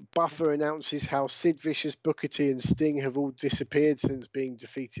 Buffer announces how Sid Vicious, Booker T, and Sting have all disappeared since being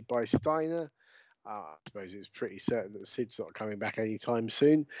defeated by Steiner. I suppose it's pretty certain that Sid's not coming back anytime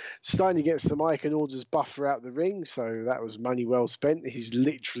soon. Steiner gets the mic and orders Buffer out the ring, so that was money well spent. He's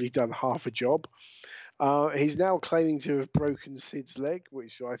literally done half a job. He's now claiming to have broken Sid's leg,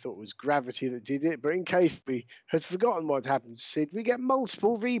 which I thought was gravity that did it. But in case we had forgotten what happened to Sid, we get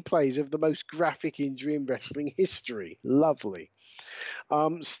multiple replays of the most graphic injury in wrestling history. Lovely.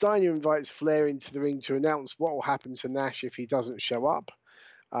 Steiner invites Flair into the ring to announce what will happen to Nash if he doesn't show up.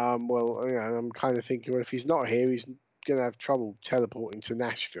 Well, I'm kind of thinking, well, if he's not here, he's going to have trouble teleporting to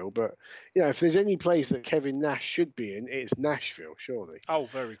Nashville. But, if there's any place that Kevin Nash should be in, it's Nashville, surely. Oh,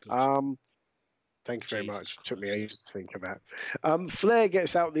 very good. Thank you very much. It took me ages to think of that. Flair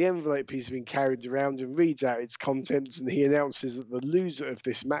gets out the envelope he's been carried around and reads out its contents, and he announces that the loser of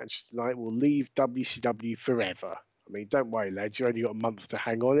this match tonight will leave WCW forever. I mean, don't worry, lads. You only got a month to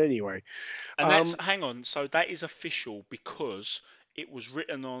hang on anyway. And hang on. So that is official because it was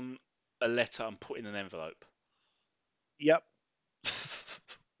written on a letter and put in an envelope. Yep.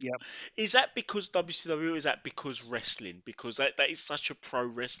 Yep. Is that because WCW or is that because wrestling? Because that is such a pro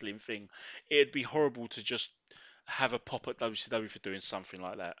wrestling thing. It'd be horrible to just have a pop at WCW for doing something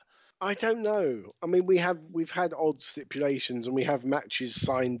like that. I don't know. I mean, we've had odd stipulations and we have matches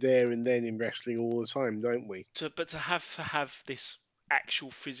signed there and then in wrestling all the time, don't we? But to have this actual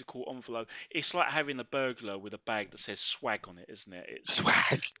physical envelope, it's like having a burglar with a bag that says swag on it, isn't it?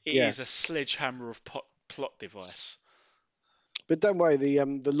 Swag. It is a sledgehammer of plot device. But don't worry,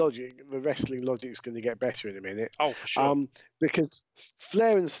 the wrestling logic is going to get better in a minute. Oh, for sure. Because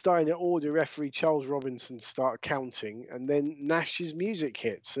Flair and Steiner order referee Charles Robinson to start counting, and then Nash's music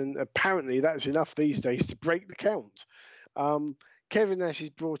hits, and apparently that's enough these days to break the count. Kevin Nash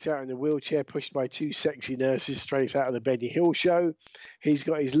is brought out in a wheelchair, pushed by two sexy nurses straight out of the Benny Hill show. He's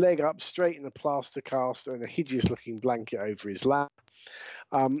got his leg up straight in a plaster cast and a hideous-looking blanket over his lap.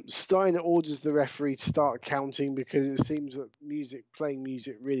 Steiner orders the referee to start counting because it seems that playing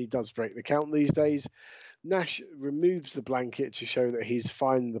music really does break the count these days. Nash removes the blanket to show that he's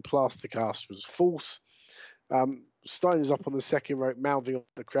fine. The plaster cast was false. Steiner's up on the second rope, mouthing off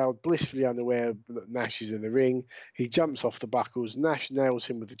the crowd, blissfully unaware that Nash is in the ring. He jumps off the buckles. Nash nails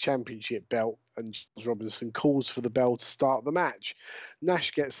him with the championship belt, and Charles Robinson calls for the bell to start the match.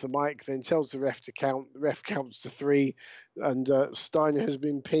 Nash gets the mic, then tells the ref to count. The ref counts to 3, and Steiner has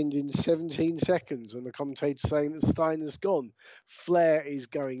been pinned in 17 seconds, and the commentator's saying that Steiner's gone. Flair is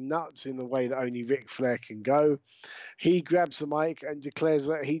going nuts in the way that only Ric Flair can go. He grabs the mic and declares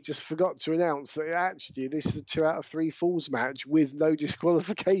that he just forgot to announce that actually this is a 2 out of 3 falls match with no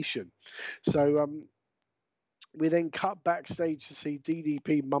disqualification. So we then cut backstage to see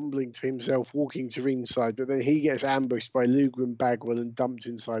DDP mumbling to himself, walking to ringside, but then he gets ambushed by Luger and Bagwell and dumped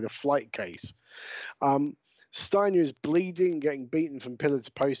inside a flight case. Steiner is bleeding, getting beaten from pillar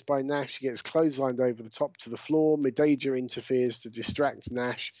to post by Nash. He gets clotheslined over the top to the floor. Midajah interferes to distract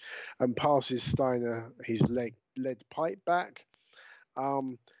Nash and passes Steiner his lead pipe back.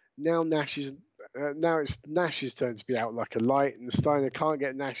 Now it's Nash's turn to be out like a light, and Steiner can't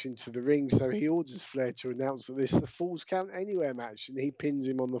get Nash into the ring, so he orders Flair to announce that this is the Falls Count Anywhere match, and he pins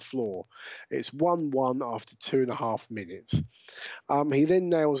him on the floor. It's 1-1 after 2.5 minutes. He then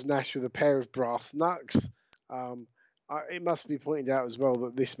nails Nash with a pair of brass knucks. It must be pointed out as well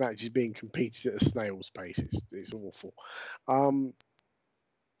that this match is being competed at a snail's pace. It's awful.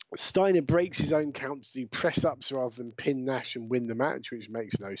 Steiner breaks his own count to do press-ups rather than pin Nash and win the match, which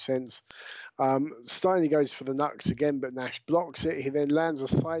makes no sense. Steiner goes for the knucks again, but Nash blocks it. He then lands a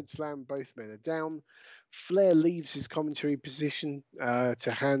side slam. Both men are down. Flair leaves his commentary position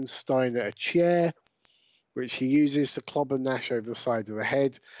to hand Steiner a chair, which he uses to clobber Nash over the side of the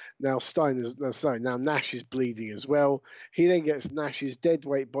head. Now Nash is bleeding as well. He then gets Nash's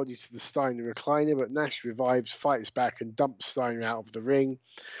deadweight body to the Steiner recliner, but Nash revives, fights back, and dumps Steiner out of the ring.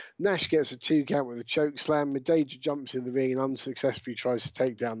 Nash gets a 2 count with a choke slam. Midajah jumps in the ring and unsuccessfully tries to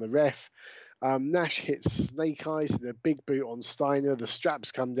take down the ref. Nash hits Snake Eyes and a big boot on Steiner. The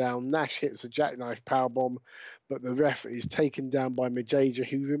straps come down. Nash hits a jackknife powerbomb, but the ref is taken down by Midajah,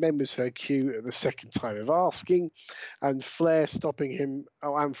 who remembers her cue at the second time of asking, and Flair stopping him,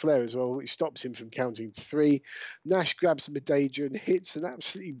 and Flair as well, which stops him from counting to 3. Nash grabs Midajah and hits an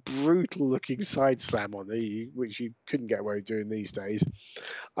absolutely brutal-looking side slam on her, which you couldn't get away with doing these days.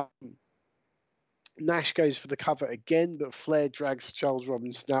 Nash goes for the cover again, but Flair drags Charles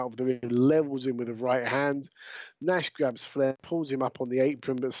Robinson out of the ring and levels him with a right hand. Nash grabs Flair, pulls him up on the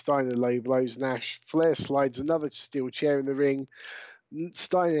apron, but Steiner low blows Nash. Flair slides another steel chair in the ring.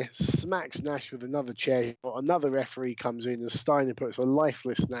 Steiner smacks Nash with another chair. Another referee comes in and Steiner puts a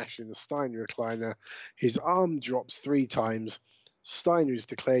lifeless Nash in the Steiner recliner. His arm drops 3 times. Steiner is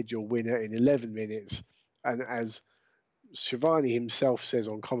declared your winner in 11 minutes. And as Shivani himself says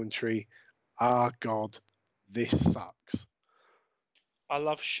on commentary, God, this sucks. I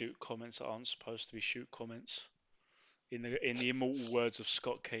love shoot comments that aren't supposed to be shoot comments. In the immortal words of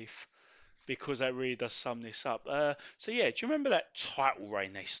Scott Keith, because that really does sum this up. So yeah, do you remember that title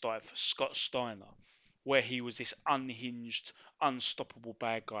reign they started for Scott Steiner, where he was this unhinged, unstoppable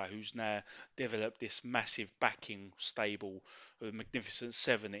bad guy who's now developed this massive backing stable of the Magnificent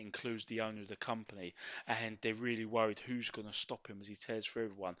Seven that includes the owner of the company, and they're really worried who's going to stop him as he tears through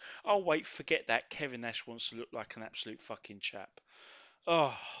everyone. Oh wait, forget that. Kevin Nash wants to look like an absolute fucking chap.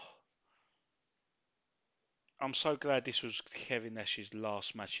 Oh, I'm so glad this was Kevin Nash's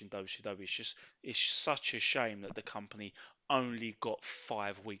last match in WCW. It's such a shame that the company only got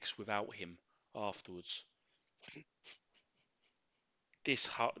 5 weeks without him afterwards. This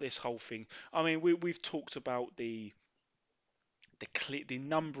whole thing. I mean, we've talked about the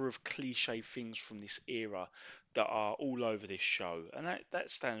number of cliche things from this era that are all over this show, and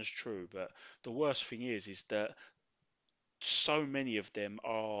that stands true. But the worst thing is that so many of them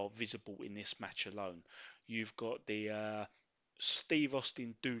are visible in this match alone. You've got the Steve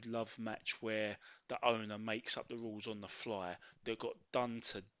Austin Dude Love match where the owner makes up the rules on the fly that got done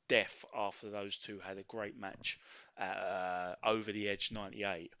to death after those two had a great match at Over the Edge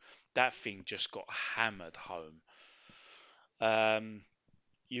 98. That thing just got hammered home.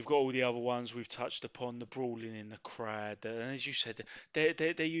 You've got all the other ones we've touched upon, the brawling in the crowd, and as you said,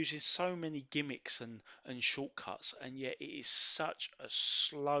 they're using so many gimmicks and shortcuts, and yet it is such a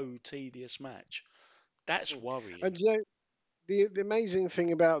slow, tedious match. That's worrying. And you know, the amazing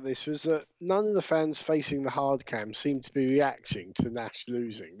thing about this was that none of the fans facing the hard cam seemed to be reacting to Nash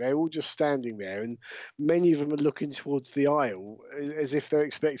losing. They're all just standing there, and many of them are looking towards the aisle as if they're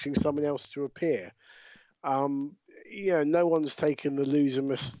expecting someone else to appear. No one's taken the loser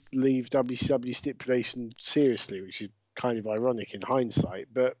must leave WCW stipulation seriously, which is kind of ironic in hindsight.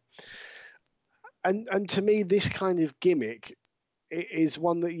 But and to me, this kind of gimmick is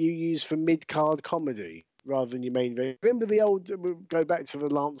one that you use for mid-card comedy rather than your main event. Remember the old? We'll go back to the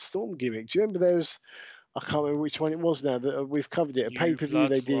Lance Storm gimmick. Do you remember there was? I can't remember which one it was now that we've covered it. A pay-per-view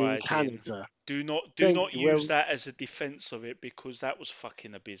they did in Canada. Do not use that as a defense of it, because that was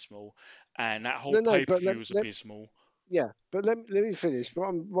fucking abysmal, and that whole pay-per-view was abysmal. Yeah, but let me finish.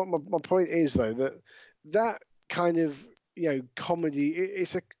 What my point is though that kind of comedy.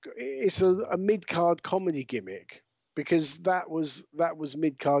 It's a mid-card comedy gimmick because that was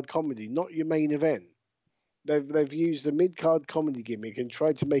mid-card comedy, not your main event. They've used a mid-card comedy gimmick and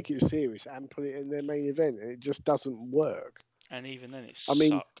tried to make it serious and put it in their main event, and it just doesn't work. And even then, it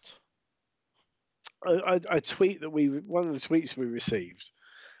sucked. A tweet that one of the tweets we received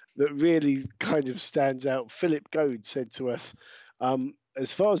that really kind of stands out. Philip Goad said to us,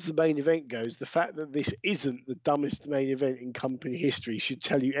 as far as the main event goes, the fact that this isn't the dumbest main event in company history should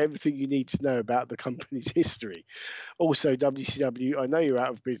tell you everything you need to know about the company's history. Also, WCW, I know you're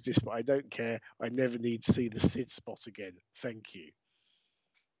out of business, but I don't care. I never need to see the Sid spot again. Thank you.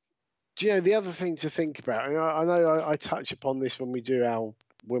 Do you know the other thing to think about? And I know I touch upon this when we do our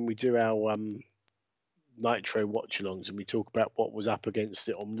Nitro watch-alongs and we talk about what was up against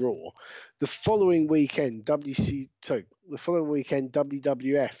it on Raw. The following weekend,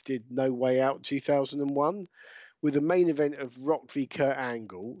 WWF did No Way Out 2001 with a main event of Rock v Kurt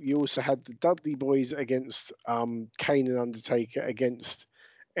Angle. You also had the Dudley Boys against Kane and Undertaker against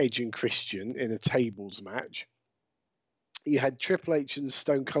Edge and Christian in a tables match. You had Triple H and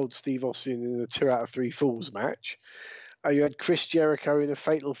Stone Cold Steve Austin in a 2 out of 3 falls match. You had Chris Jericho in a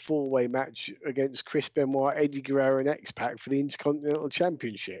fatal 4-way match against Chris Benoit, Eddie Guerrero, and X-Pac for the Intercontinental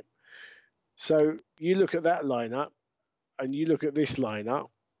Championship. So you look at that lineup, and you look at this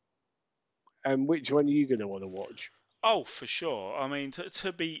lineup, and which one are you going to want to watch? Oh, for sure. I mean,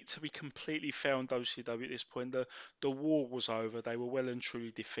 to be completely fair on WCW at this point, the war was over. They were well and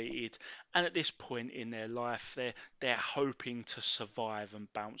truly defeated, and at this point in their life, they're hoping to survive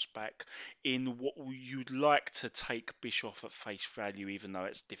and bounce back in what you'd like to take Bischoff at face value, even though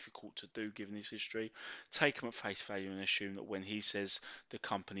it's difficult to do given his history. Take him at face value and assume that when he says the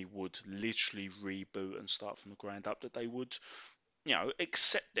company would literally reboot and start from the ground up, that they would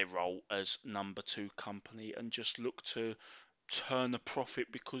accept their role as number 2 company and just look to turn a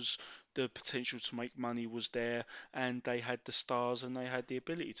profit because the potential to make money was there, and they had the stars and they had the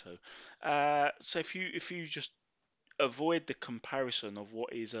ability to. So if you just avoid the comparison of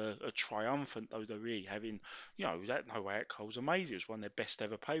what is a triumphant WWE having, that No Way Out Cole's amazing. It was one of their best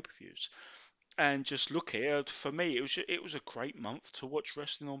ever pay-per-views. And just look at it, for me, it was a great month to watch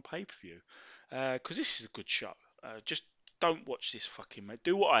wrestling on pay-per-view. Because this is a good show. Just don't watch this fucking mate.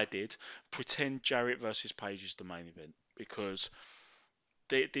 Do what I did. Pretend Jarrett versus Page is the main event. Because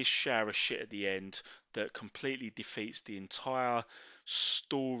this shower of shit at the end that completely defeats the entire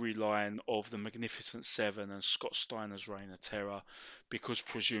storyline of the Magnificent Seven and Scott Steiner's Reign of Terror, because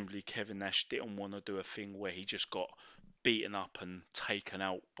presumably Kevin Nash didn't want to do a thing where he just got beaten up and taken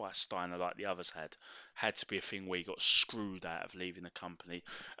out by Steiner like the others had to be a thing where he got screwed out of leaving the company,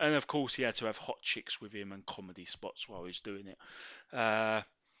 and of course he had to have hot chicks with him and comedy spots while he's doing it.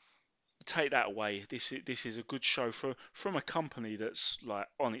 Take that away. This is a good show from a company that's like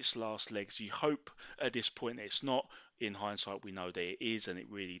on its last legs. You hope at this point that it's not. In hindsight, we know that it is, and it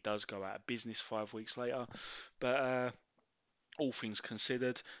really does go out of business 5 weeks later. But all things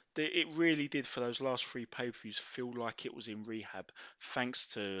considered, it really did for those last 3 pay-per-views feel like it was in rehab, thanks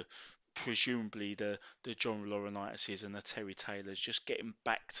to presumably the John Laurinaitis and the Terry Taylors just getting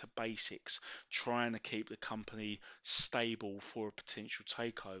back to basics, trying to keep the company stable for a potential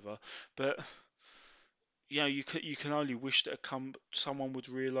takeover. But you can only wish that someone would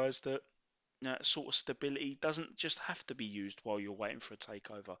realise that sort of stability doesn't just have to be used while you're waiting for a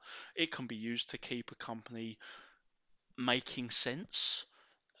takeover. It can be used to keep a company making sense.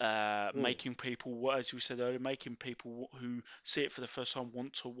 Making people, as we said earlier, making people who see it for the first time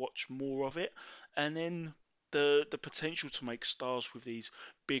want to watch more of it, and then the potential to make stars with these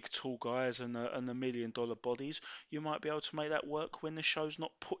big tall guys and the $1 million bodies. You might be able to make that work when the show's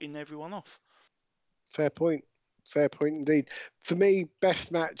not putting everyone off. Fair point indeed. For me,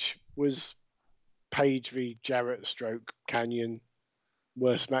 best match was Page v Jarrett / Canyon.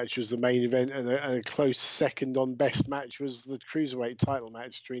 Worst match was the main event, and a close second on best match was the cruiserweight title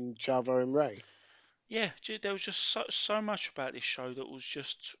match between Chavo and Ray. Yeah, there was just so much about this show that was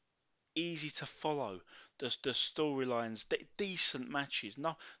just easy to follow. The storylines, decent matches.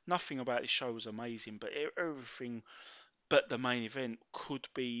 Nothing about this show was amazing, but everything but the main event could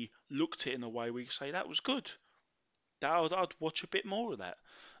be looked at in a way where you say that was good. I'd watch a bit more of that.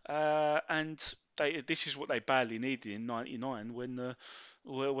 And this is what they badly needed in '99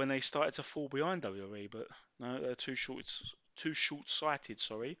 when they started to fall behind WWE, but no, they're too short-sighted,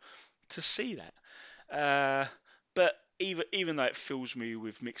 to see that. But even though it fills me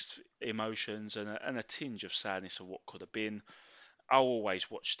with mixed emotions and a tinge of sadness of what could have been, I'll always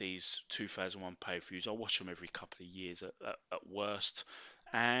watch these 2001 pay-per-views. I'll watch them every couple of years at worst,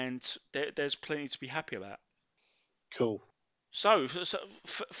 and there's plenty to be happy about. Cool. So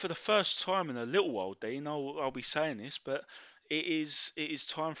for the first time in a little while, Dean, I'll be saying this, but it is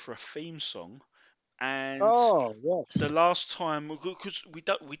time for a theme song. And yes. The last time, because we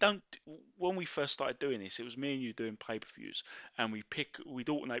don't when we first started doing this, it was me and you doing pay-per-views, and we'd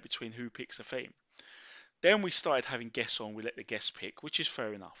alternate between who picks the theme. Then we started having guests on. We let the guests pick, which is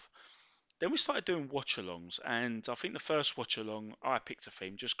fair enough. Then we started doing watch-alongs, and I think the first watch-along I picked a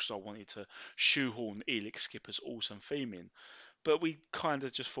theme just because I wanted to shoehorn Elix Skipper's awesome theme in. But we kind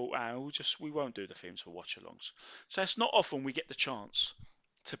of just thought, we won't do the themes for watch-alongs. So it's not often we get the chance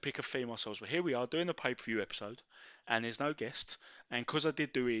to pick a theme ourselves. But here we are doing a pay-per-view episode, and there's no guest. And because I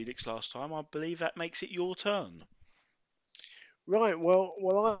did do Elix last time, I believe that makes it your turn. Right.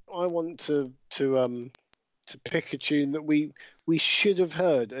 Well, I want to pick a tune that we should have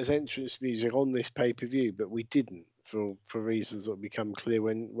heard as entrance music on this pay-per-view, but we didn't for reasons that will become clear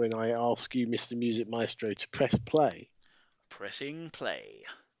when I ask you, Mr. Music Maestro, to press play. Pressing play.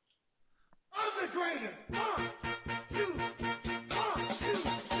 I'm the greatest. 1, 2, 1, 2,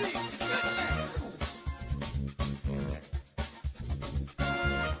 3. I'm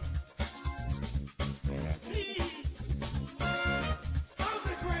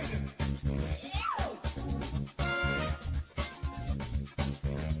the greatest.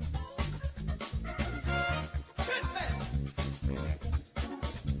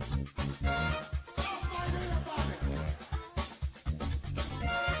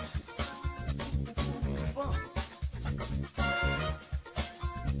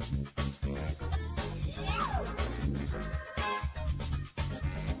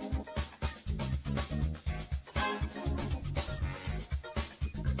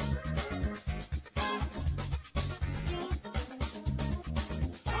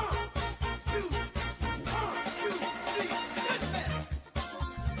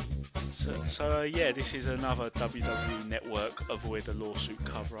 So yeah, this is another WWE Network avoid a lawsuit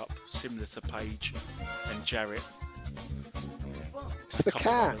cover-up, similar to Paige and Jarrett. It's the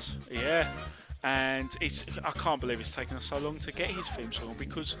cat. Yeah, and I can't believe it's taken us so long to get his theme song,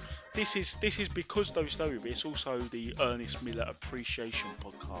 because this is because WCW, but it's also the Ernest Miller Appreciation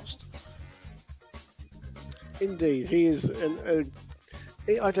Podcast. Indeed, he is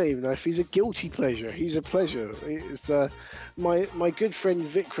I don't even know if he's a guilty pleasure. He's a pleasure. It's my good friend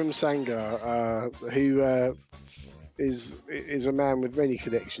Vikram Sangar, who is a man with many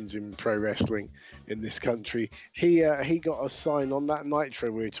connections in pro wrestling in this country. He got a sign on that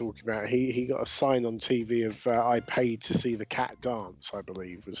Nitro we were talking about. He got a sign on TV of I paid to see the cat dance, I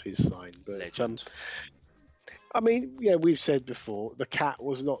believe was his sign. But I mean, yeah, we've said before, the cat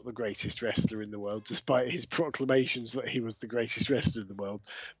was not the greatest wrestler in the world, despite his proclamations that he was the greatest wrestler in the world.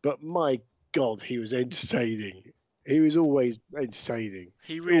 But my God, he was entertaining. He was always entertaining.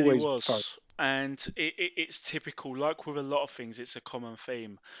 He really always was. fun. And it's typical, like with a lot of things, it's a common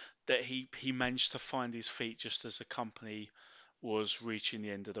theme that he managed to find his feet just as the company was reaching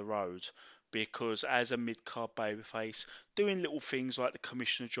the end of the road. Because as a mid-card babyface, doing little things like the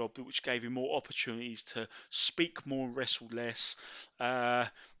commissioner job, which gave him more opportunities to speak more and wrestle less,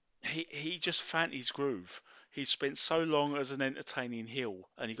 he just found his groove. He spent so long as an entertaining heel,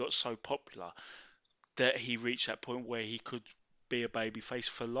 and he got so popular that he reached that point where he could be a babyface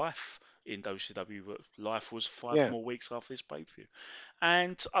for life in WCW. But life was 5 more weeks after this pay-per-view.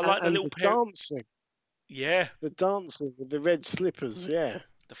 And I like the little dancing. Yeah. The dancing with the red slippers, yeah.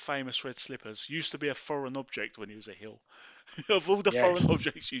 The famous red slippers used to be a foreign object when he was a heel. Of all the foreign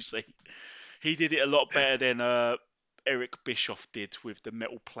objects you see, he did it a lot better than Eric Bischoff did with the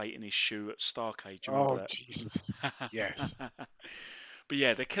metal plate in his shoe at Starrcade. Do you remember that? Jesus! Yes. But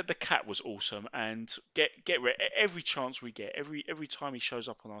yeah, the cat was awesome, and get ready. Every chance we get, every time he shows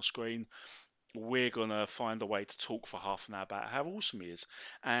up on our screen, we're gonna find a way to talk for half an hour about how awesome he is.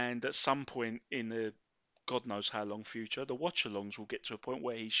 And at some point in the God knows how long future, the watch-alongs will get to a point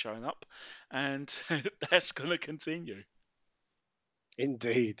where he's showing up, and that's going to continue.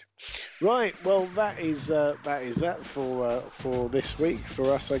 Indeed. Right. Well, that is that for this week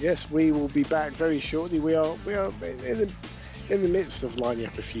for us, I guess. We will be back very shortly. We are in the midst of lining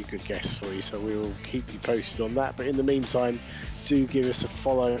up a few good guests for you, so we will keep you posted on that. But in the meantime, do give us a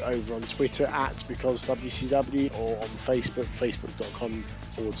follow over on Twitter @BecauseWCW, or on Facebook,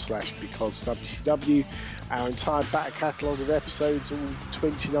 facebook.com/BecauseWCW. Our entire back catalogue of episodes, all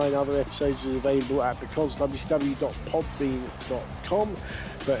 29 other episodes, is available at becausewcw.podbean.com.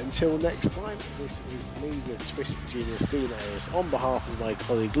 But until next time, this is me, the Twisted Genius, Dean Ayers, on behalf of my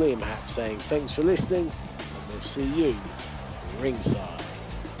colleague Liam Happ, saying thanks for listening, and we'll see you ringside.